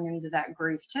fallen into that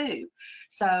groove too.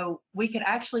 So we could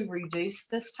actually reduce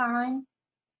this time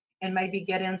and maybe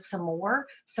get in some more.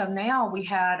 So now we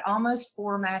had almost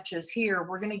 4 matches here.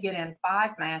 We're going to get in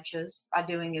 5 matches by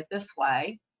doing it this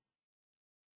way.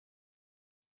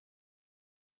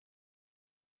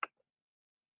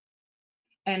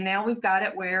 And now we've got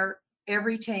it where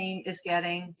every team is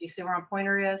getting, do you see where my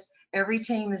pointer is? Every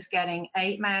team is getting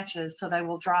 8 matches, so they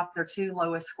will drop their 2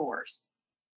 lowest scores.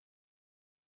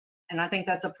 And I think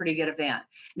that's a pretty good event.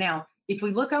 Now, if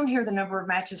we look on here, the number of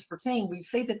matches per team, we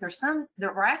see that there's some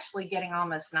that we're actually getting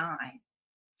almost 9.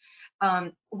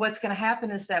 What's going to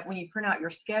happen is that when you print out your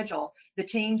schedule, the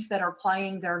teams that are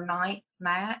playing their 9th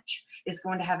match is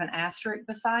going to have an asterisk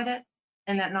beside it,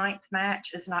 and that 9th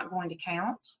match is not going to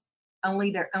count.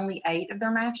 Only 8 of their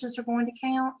matches are going to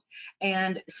count,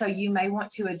 and so you may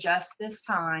want to adjust this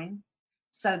time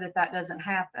so that that doesn't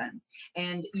happen.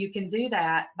 And you can do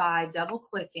that by double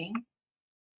clicking,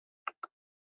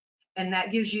 and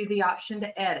that gives you the option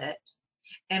to edit.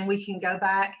 And we can go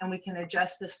back and we can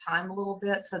adjust this time a little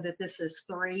bit so that this is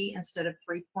 3 instead of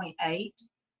 3.8.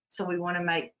 So we want to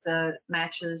make the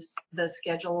matches, the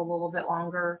schedule a little bit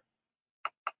longer.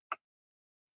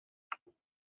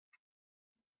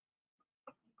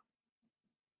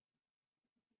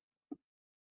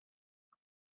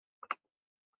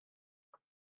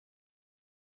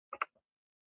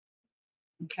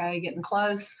 Okay, getting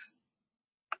close.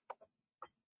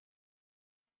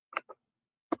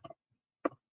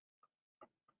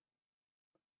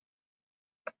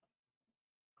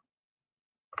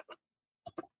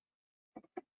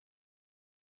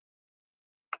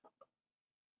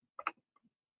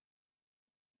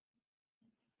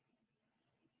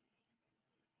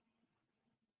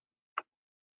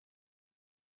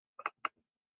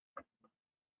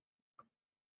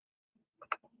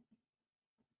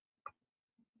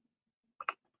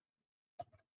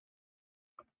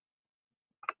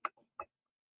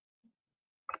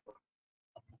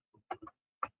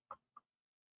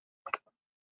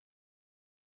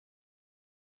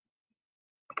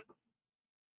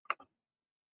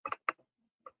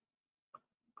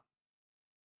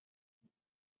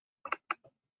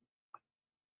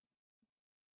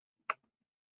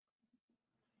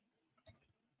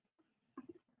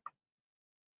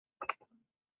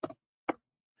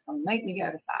 It's going to make me go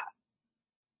to 5.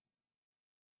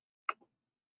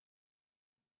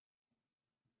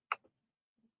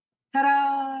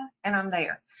 Ta-da! And I'm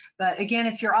there. But again,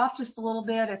 if you're off just a little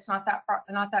bit, it's not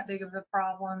that big of a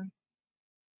problem.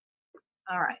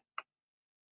 All right.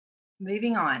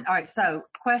 Moving on. All right, so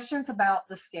questions about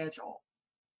the schedule.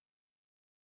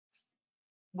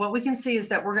 What we can see is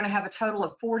that we're going to have a total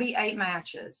of 48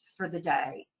 matches for the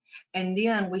day. And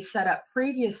then we set up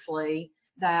previously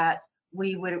that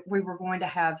we were going to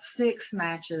have 6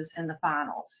 matches in the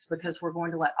finals because we're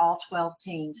going to let all 12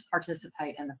 teams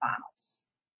participate in the finals.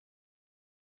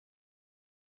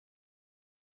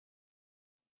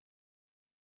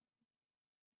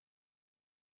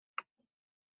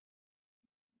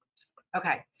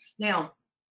 Okay, now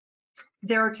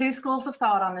there are 2 schools of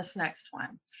thought on this next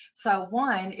one. So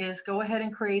one is go ahead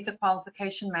and create the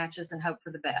qualification matches and hope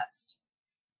for the best.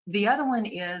 The other one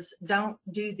is don't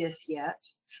do this yet,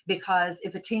 because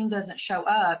if a team doesn't show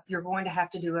up, you're going to have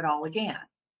to do it all again.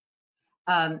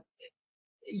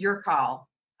 Your call.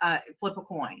 Flip a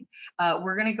coin.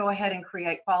 We're going to go ahead and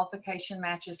create qualification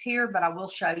matches here, but I will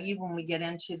show you when we get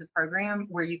into the program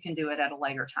where you can do it at a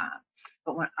later time.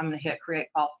 But when I'm going to hit create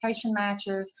qualification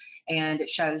matches, and it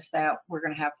shows that we're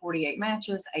going to have 48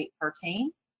 matches, 8 per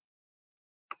team.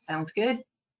 Sounds good.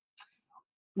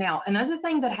 Now, another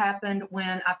thing that happened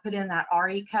when I put in that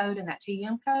RE code and that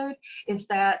TM code is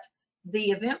that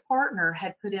the event partner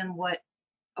had put in what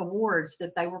awards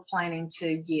that they were planning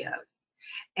to give.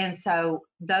 And so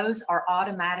those are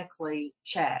automatically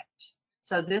checked.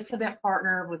 So this event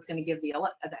partner was going to give the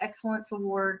Excellence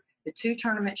Award, the 2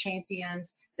 tournament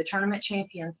champions, the tournament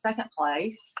champion second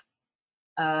place.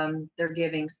 They're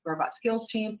giving Robot Skills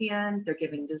Champion, they're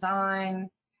giving Design.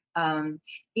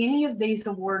 Any of these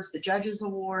awards, the Judges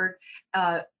Award,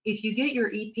 if you get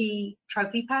your EP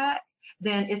trophy pack,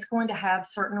 then it's going to have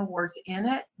certain awards in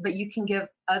it, but you can give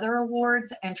other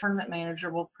awards, and Tournament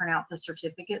Manager will print out the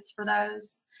certificates for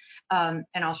those. And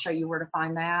I'll show you where to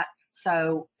find that.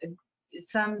 So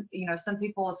some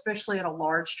people, especially at a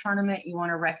large tournament, you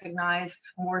want to recognize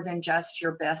more than just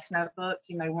your best notebook.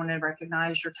 You may want to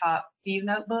recognize your top few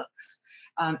notebooks,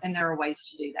 and there are ways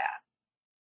to do that.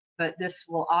 But this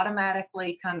will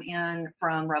automatically come in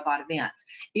from Robot Events.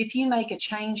 If you make a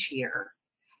change here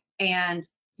and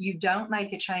you don't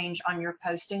make a change on your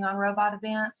posting on Robot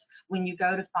Events, when you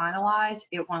go to finalize,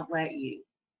 it won't let you,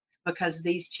 because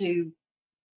these 2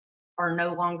 are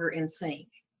no longer in sync.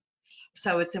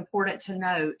 So it's important to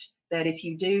note that if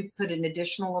you do put an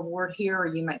additional award here, or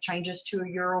you make changes to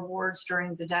your awards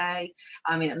during the day,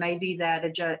 it may be that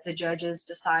the judges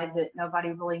decide that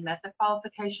nobody really met the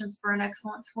qualifications for an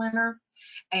excellence winner,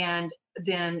 and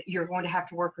then you're going to have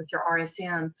to work with your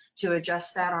RSM to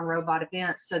adjust that on Robot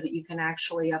Events so that you can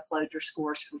actually upload your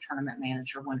scores from Tournament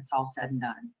Manager when it's all said and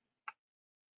done.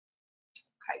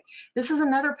 Okay, this is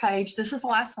another page. This is the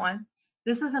last one.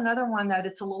 This is another one that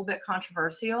it's a little bit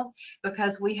controversial,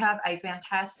 because we have a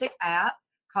fantastic app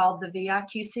called the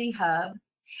VIQC Hub,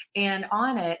 and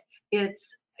on it,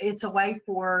 it's a way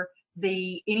for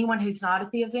anyone who's not at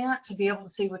the event to be able to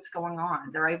see what's going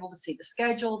on. They're able to see the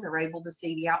schedule, they're able to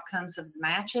see the outcomes of the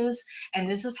matches, and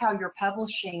this is how you're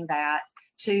publishing that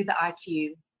to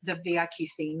the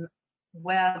VIQC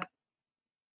web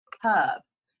hub.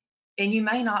 And you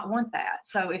may not want that.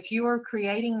 So if you are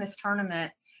creating this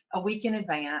tournament a week in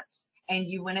advance and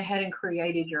you went ahead and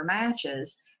created your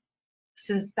matches,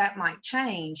 since that might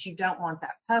change, you don't want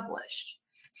that published.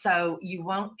 So you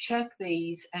won't check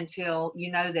these until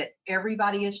you know that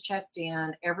everybody is checked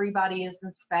in, everybody is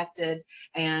inspected,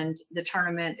 and the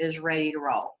tournament is ready to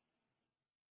roll.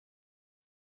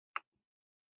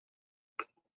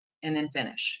 And then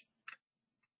finish.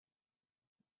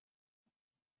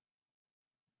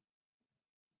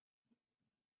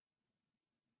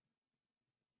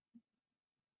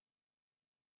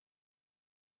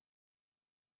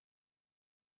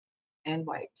 And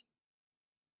wait.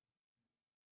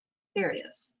 There it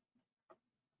is.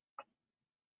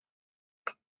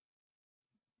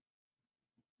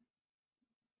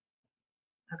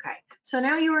 Okay, so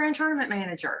now you are in Tournament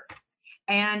Manager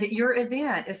and your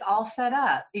event is all set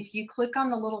up. If you click on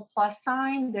the little plus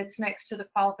sign that's next to the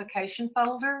qualification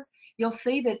folder, you'll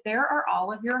see that there are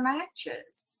all of your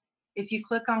matches. If you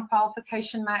click on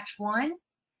qualification match 1,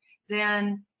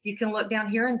 then you can look down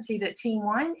here and see that team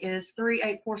 1 is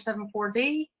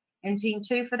 38474D and team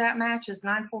 2 for that match is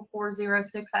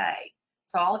 94406A.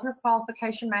 So all of your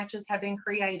qualification matches have been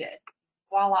created.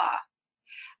 Voila.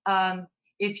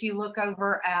 If you look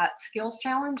over at skills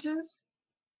challenges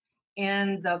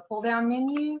in the pull down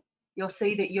menu, you'll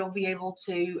see that you'll be able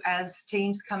to, as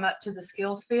teams come up to the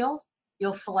skills field,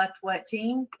 you'll select what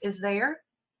team is there.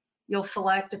 You'll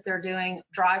select if they're doing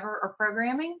driver or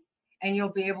programming, and you'll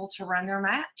be able to run their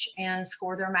match and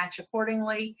score their match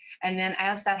accordingly. And then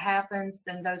as that happens,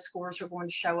 then those scores are going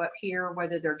to show up here,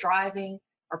 whether they're driving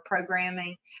or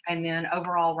programming, and then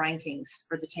overall rankings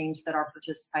for the teams that are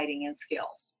participating in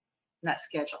skills. That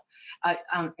schedule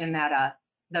on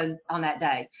that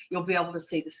day. You'll be able to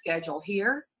see the schedule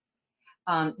here.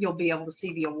 You'll be able to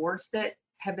see the awards that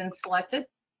have been selected.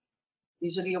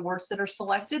 These are the awards that are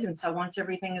selected, and so once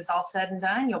everything is all said and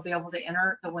done, you'll be able to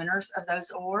enter the winners of those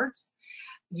awards.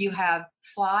 You have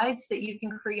slides that you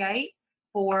can create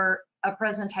for a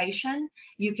presentation.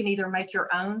 You can either make your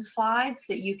own slides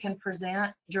that you can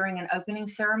present during an opening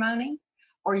ceremony,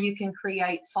 or you can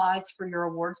create slides for your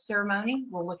awards ceremony.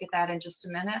 We'll look at that in just a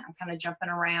minute. I'm kind of jumping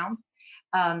around.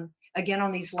 Again,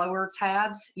 on these lower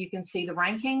tabs, you can see the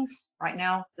rankings. Right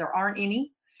now, there aren't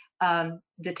any.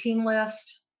 The team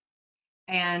list,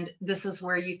 and this is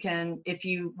where you can, if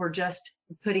you were just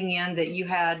putting in that you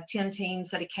had 10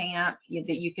 teams at a camp,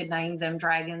 that you could name them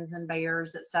dragons and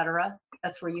bears, etc.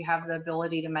 That's where you have the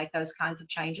ability to make those kinds of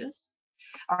changes.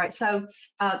 All right, so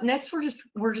next we're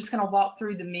just going to walk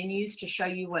through the menus to show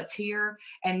you what's here,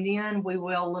 and then we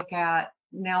will look at,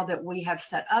 now that we have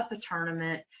set up a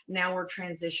tournament, now we're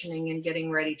transitioning and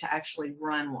getting ready to actually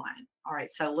run one. All right,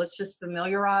 so let's just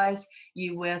familiarize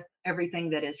you with everything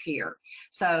that is here.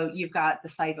 So you've got the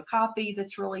save a copy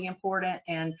that's really important,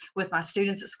 and with my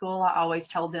students at school, I always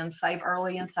tell them save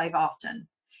early and save often.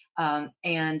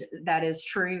 And that is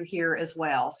true here as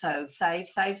well. So save,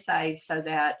 save, save, so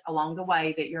that along the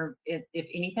way that if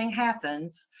anything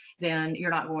happens, then you're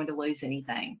not going to lose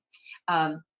anything.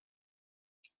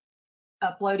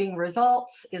 Uploading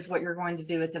results is what you're going to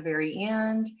do at the very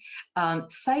end.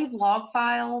 Save log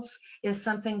files is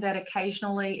something that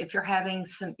occasionally, if you're having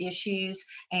some issues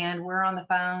and we're on the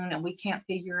phone and we can't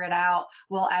figure it out,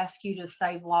 we'll ask you to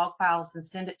save log files and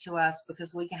send it to us,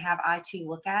 because we can have IT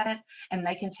look at it and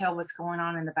they can tell what's going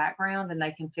on in the background and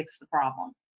they can fix the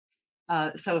problem.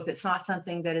 So if it's not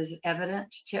something that is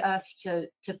evident to us to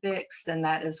fix, then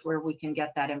that is where we can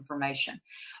get that information.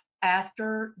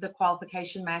 After the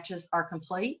qualification matches are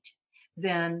complete,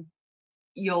 then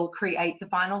you'll create the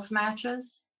finals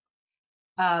matches.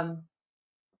 So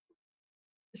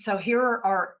here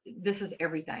this is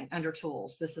everything under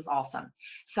tools. This is awesome.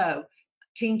 So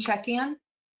team check-in,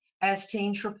 as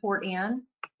teams report in,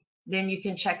 then you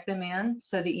can check them in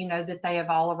so that you know that they have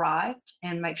all arrived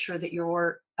and make sure that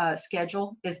your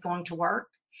schedule is going to work.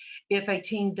 If a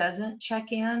team doesn't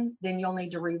check in, then you'll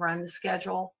need to rerun the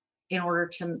schedule in order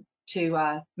to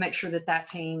make sure that that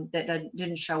team that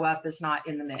didn't show up is not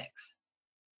in the mix.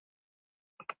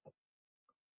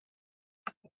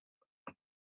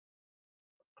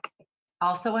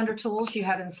 Also under tools, you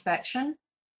have inspection,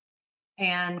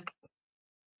 and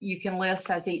you can list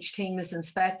as each team is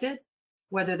inspected,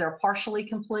 whether they're partially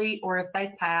complete or if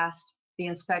they've passed, the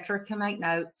inspector can make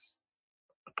notes.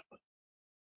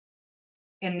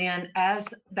 And then as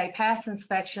they pass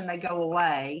inspection, they go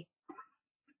away.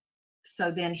 So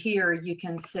then here you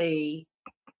can see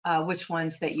which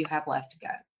ones that you have left to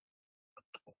go.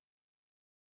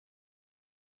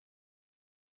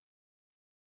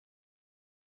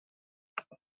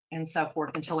 And so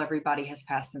forth until everybody has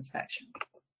passed inspection.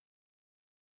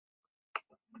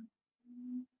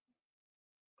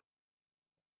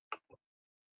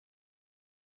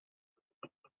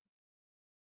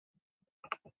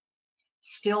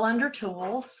 Still under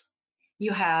tools,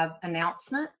 you have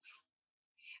announcements.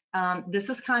 This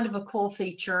is kind of a cool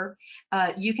feature.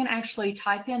 You can actually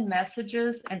type in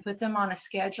messages and put them on a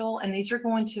schedule, and these are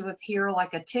going to appear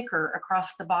like a ticker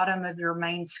across the bottom of your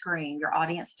main screen, your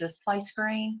audience display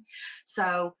screen.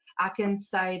 So I can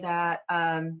say that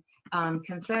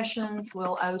concessions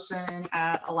will open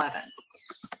at 11.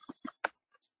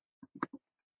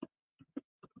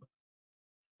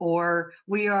 Or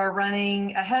we are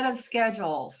running ahead of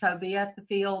schedule, so be at the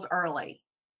field early.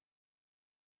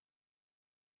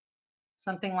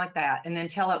 Something like that, and then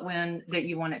tell it when that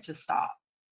you want it to stop.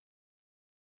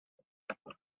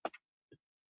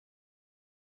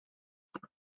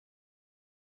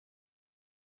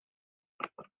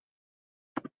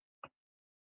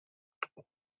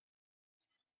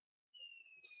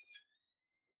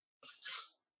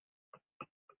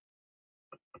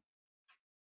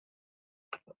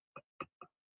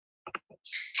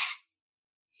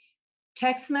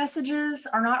 Text messages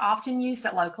are not often used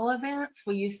at local events.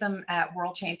 We use them at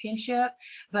World Championship,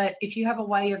 but if you have a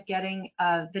way of getting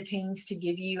the teams to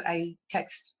give you a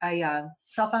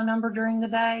cell phone number during the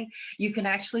day, you can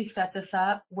actually set this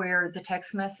up where the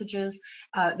text messages,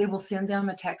 they will send them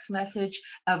a text message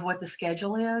of what the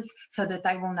schedule is so that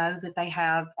they will know that they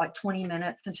have like 20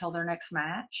 minutes until their next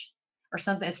match or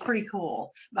something. It's pretty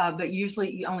cool, but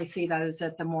usually you only see those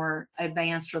at the more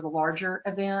advanced or the larger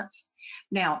events.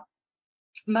 Now,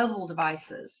 mobile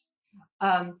devices.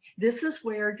 This is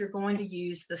where you're going to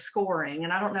use the scoring,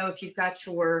 and I don't know if you've got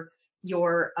your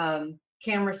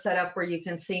camera set up where you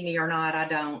can see me or not. I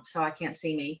don't, so I can't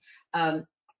see me. Let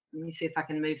me see if I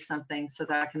can move something so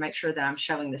that I can make sure that I'm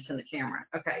showing this in the camera.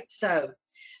 Okay, so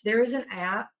there is an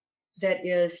app that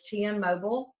is TM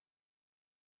Mobile.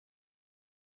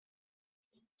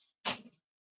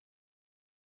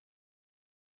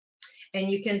 And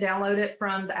you can download it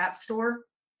from the App Store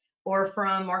or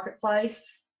from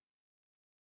Marketplace.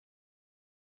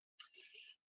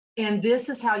 And this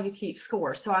is how you keep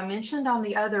score. So I mentioned on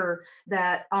the other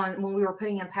that when we were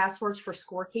putting in passwords for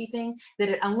scorekeeping, that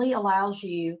it only allows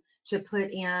you to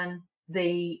put in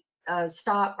the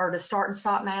start and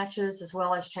stop matches as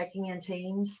well as checking in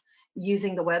teams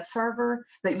using the web server,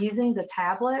 but using the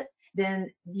tablet,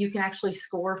 then you can actually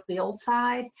score field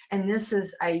side. And this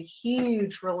is a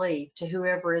huge relief to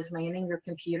whoever is manning your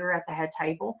computer at the head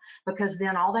table, because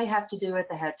then all they have to do at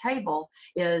the head table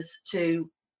is to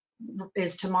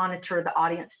monitor the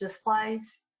audience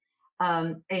displays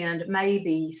and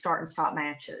maybe start and stop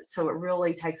matches. So it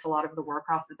really takes a lot of the work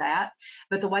off of that.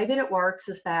 But the way that it works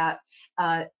is that,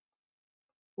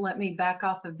 let me back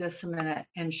off of this a minute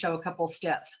and show a couple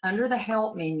steps. Under the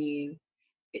help menu,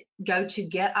 go to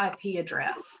get IP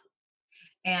address.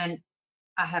 And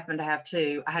I happen to have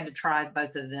two. I had to try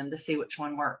both of them to see which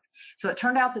one worked. So it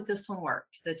turned out that this one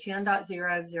worked, the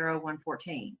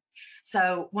 10.0.0.114.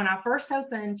 So when I first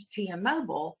opened TM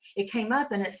Mobile, it came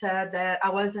up and it said that I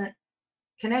wasn't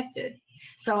connected.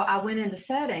 So I went into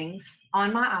settings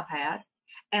on my iPad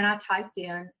and I typed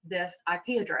in this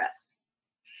IP address.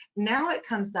 Now it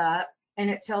comes up and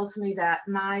it tells me that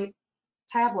my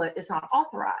tablet is not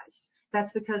authorized.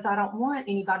 That's because I don't want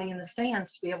anybody in the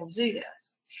stands to be able to do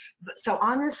this. So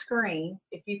on this screen,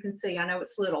 if you can see, I know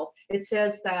it's little, it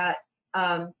says that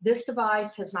this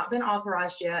device has not been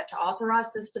authorized yet. To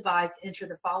authorize this device, enter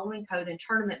the following code in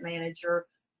Tournament Manager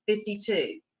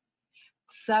 52.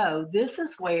 So this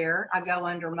is where I go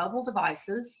under Mobile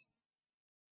Devices,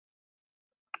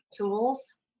 Tools,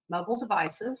 Mobile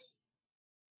Devices,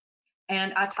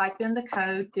 and I type in the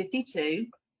code 52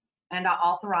 and I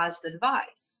authorize the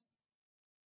device.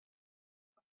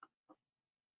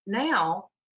 Now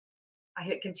I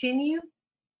hit continue,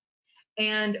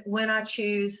 and when I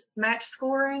choose match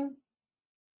scoring,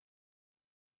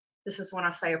 this is when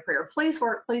I say a prayer. Please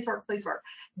work, please work, please work.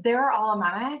 There are all of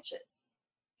my matches.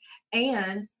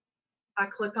 And I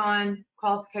click on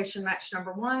qualification match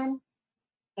number 1,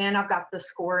 and I've got the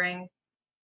scoring,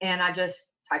 and I just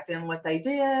type in what they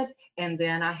did, and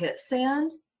then I hit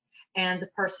send, and the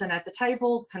person at the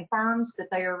table confirms that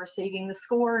they are receiving the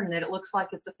score and that it looks like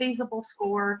it's a feasible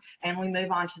score, and we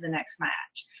move on to the next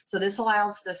match. So this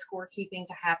allows the scorekeeping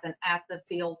to happen at the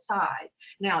field side.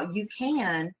 Now you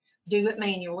can do it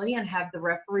manually and have the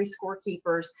referee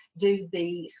scorekeepers do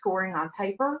the scoring on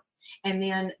paper, and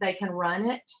then they can run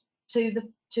it to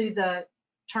the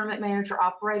tournament manager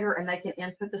operator and they can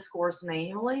input the scores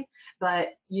manually.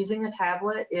 But using a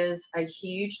tablet is a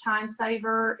huge time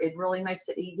saver. It really makes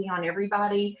it easy on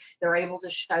everybody. They're able to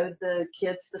show the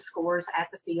kids the scores at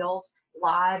the field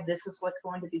live. This is what's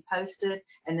going to be posted,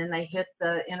 and then they hit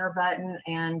the enter button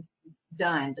and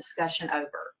done, discussion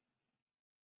over.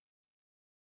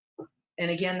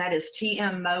 And again, that is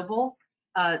TM Mobile.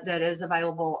 That is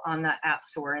available on the App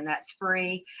Store, and that's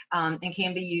free and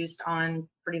can be used on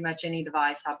pretty much any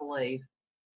device, I believe.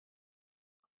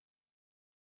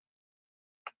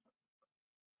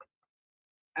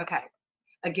 Okay,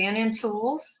 again in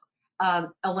tools,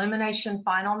 elimination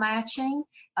final matching.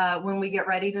 When we get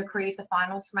ready to create the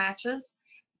finals matches,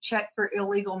 check for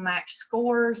illegal match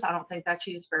scores. I don't think that's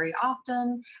used very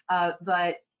often,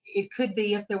 but it could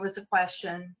be if there was a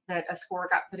question that a score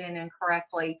got put in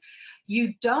incorrectly.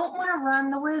 You don't want to run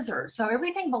the wizard. So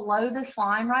everything below this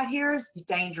line right here is the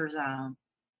danger zone.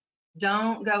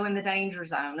 Don't go in the danger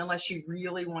zone unless you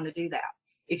really want to do that.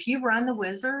 If you run the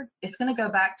wizard, it's going to go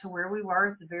back to where we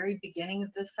were at the very beginning of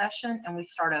this session, and we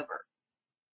start over.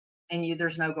 And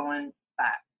there's no going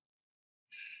back.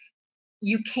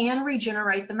 You can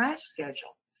regenerate the match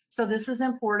schedule. So this is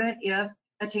important if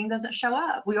a team doesn't show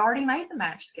up. We already made the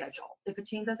match schedule. If a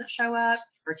team doesn't show up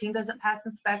or a team doesn't pass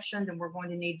inspection, then we're going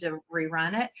to need to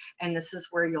rerun it. And this is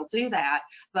where you'll do that.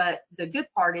 But the good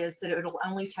part is that it'll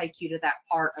only take you to that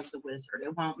part of the wizard.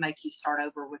 It won't make you start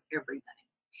over with everything.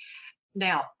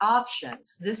 Now,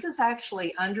 options. This is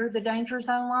actually under the danger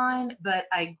zone line, but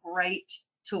a great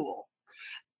tool.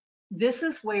 This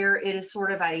is where it is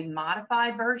sort of a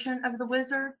modified version of the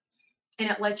wizard,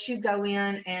 and it lets you go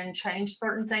in and change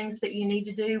certain things that you need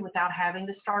to do without having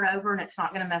to start over, and it's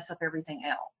not going to mess up everything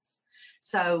else.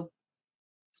 So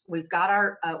we've got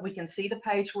our, we can see the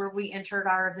page where we entered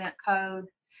our event code.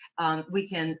 We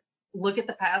can look at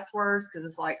the passwords because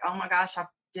it's like, oh my gosh, I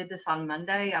did this on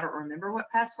Monday. I don't remember what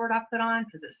password I put on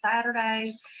because it's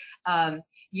Saturday.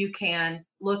 You can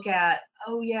look at,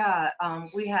 oh yeah,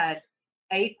 we had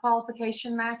 8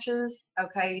 qualification matches.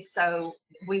 Okay, so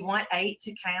we want 8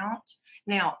 to count.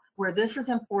 Now, where this is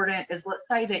important is, let's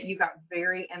say that you got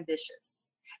very ambitious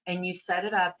and you set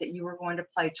it up that you were going to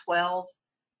play 12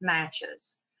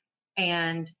 matches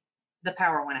and the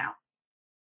power went out.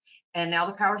 And now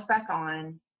the power's back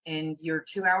on and you're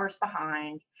 2 hours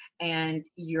behind and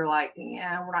you're like,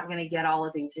 yeah, we're not going to get all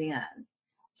of these in.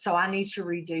 So I need to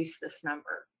reduce this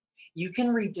number. You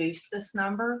can reduce this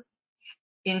number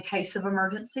in case of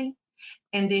emergency,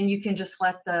 and then you can just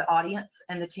let the audience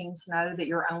and the teams know that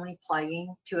you're only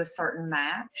playing to a certain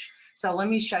match. So let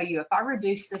me show you. If I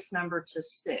reduce this number to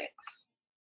 6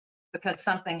 because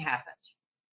something happened,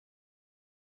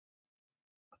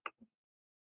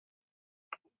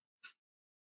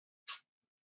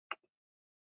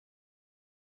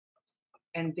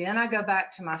 and then I go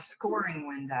back to my scoring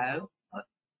window,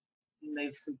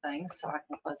 move some things so I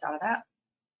can close out of that.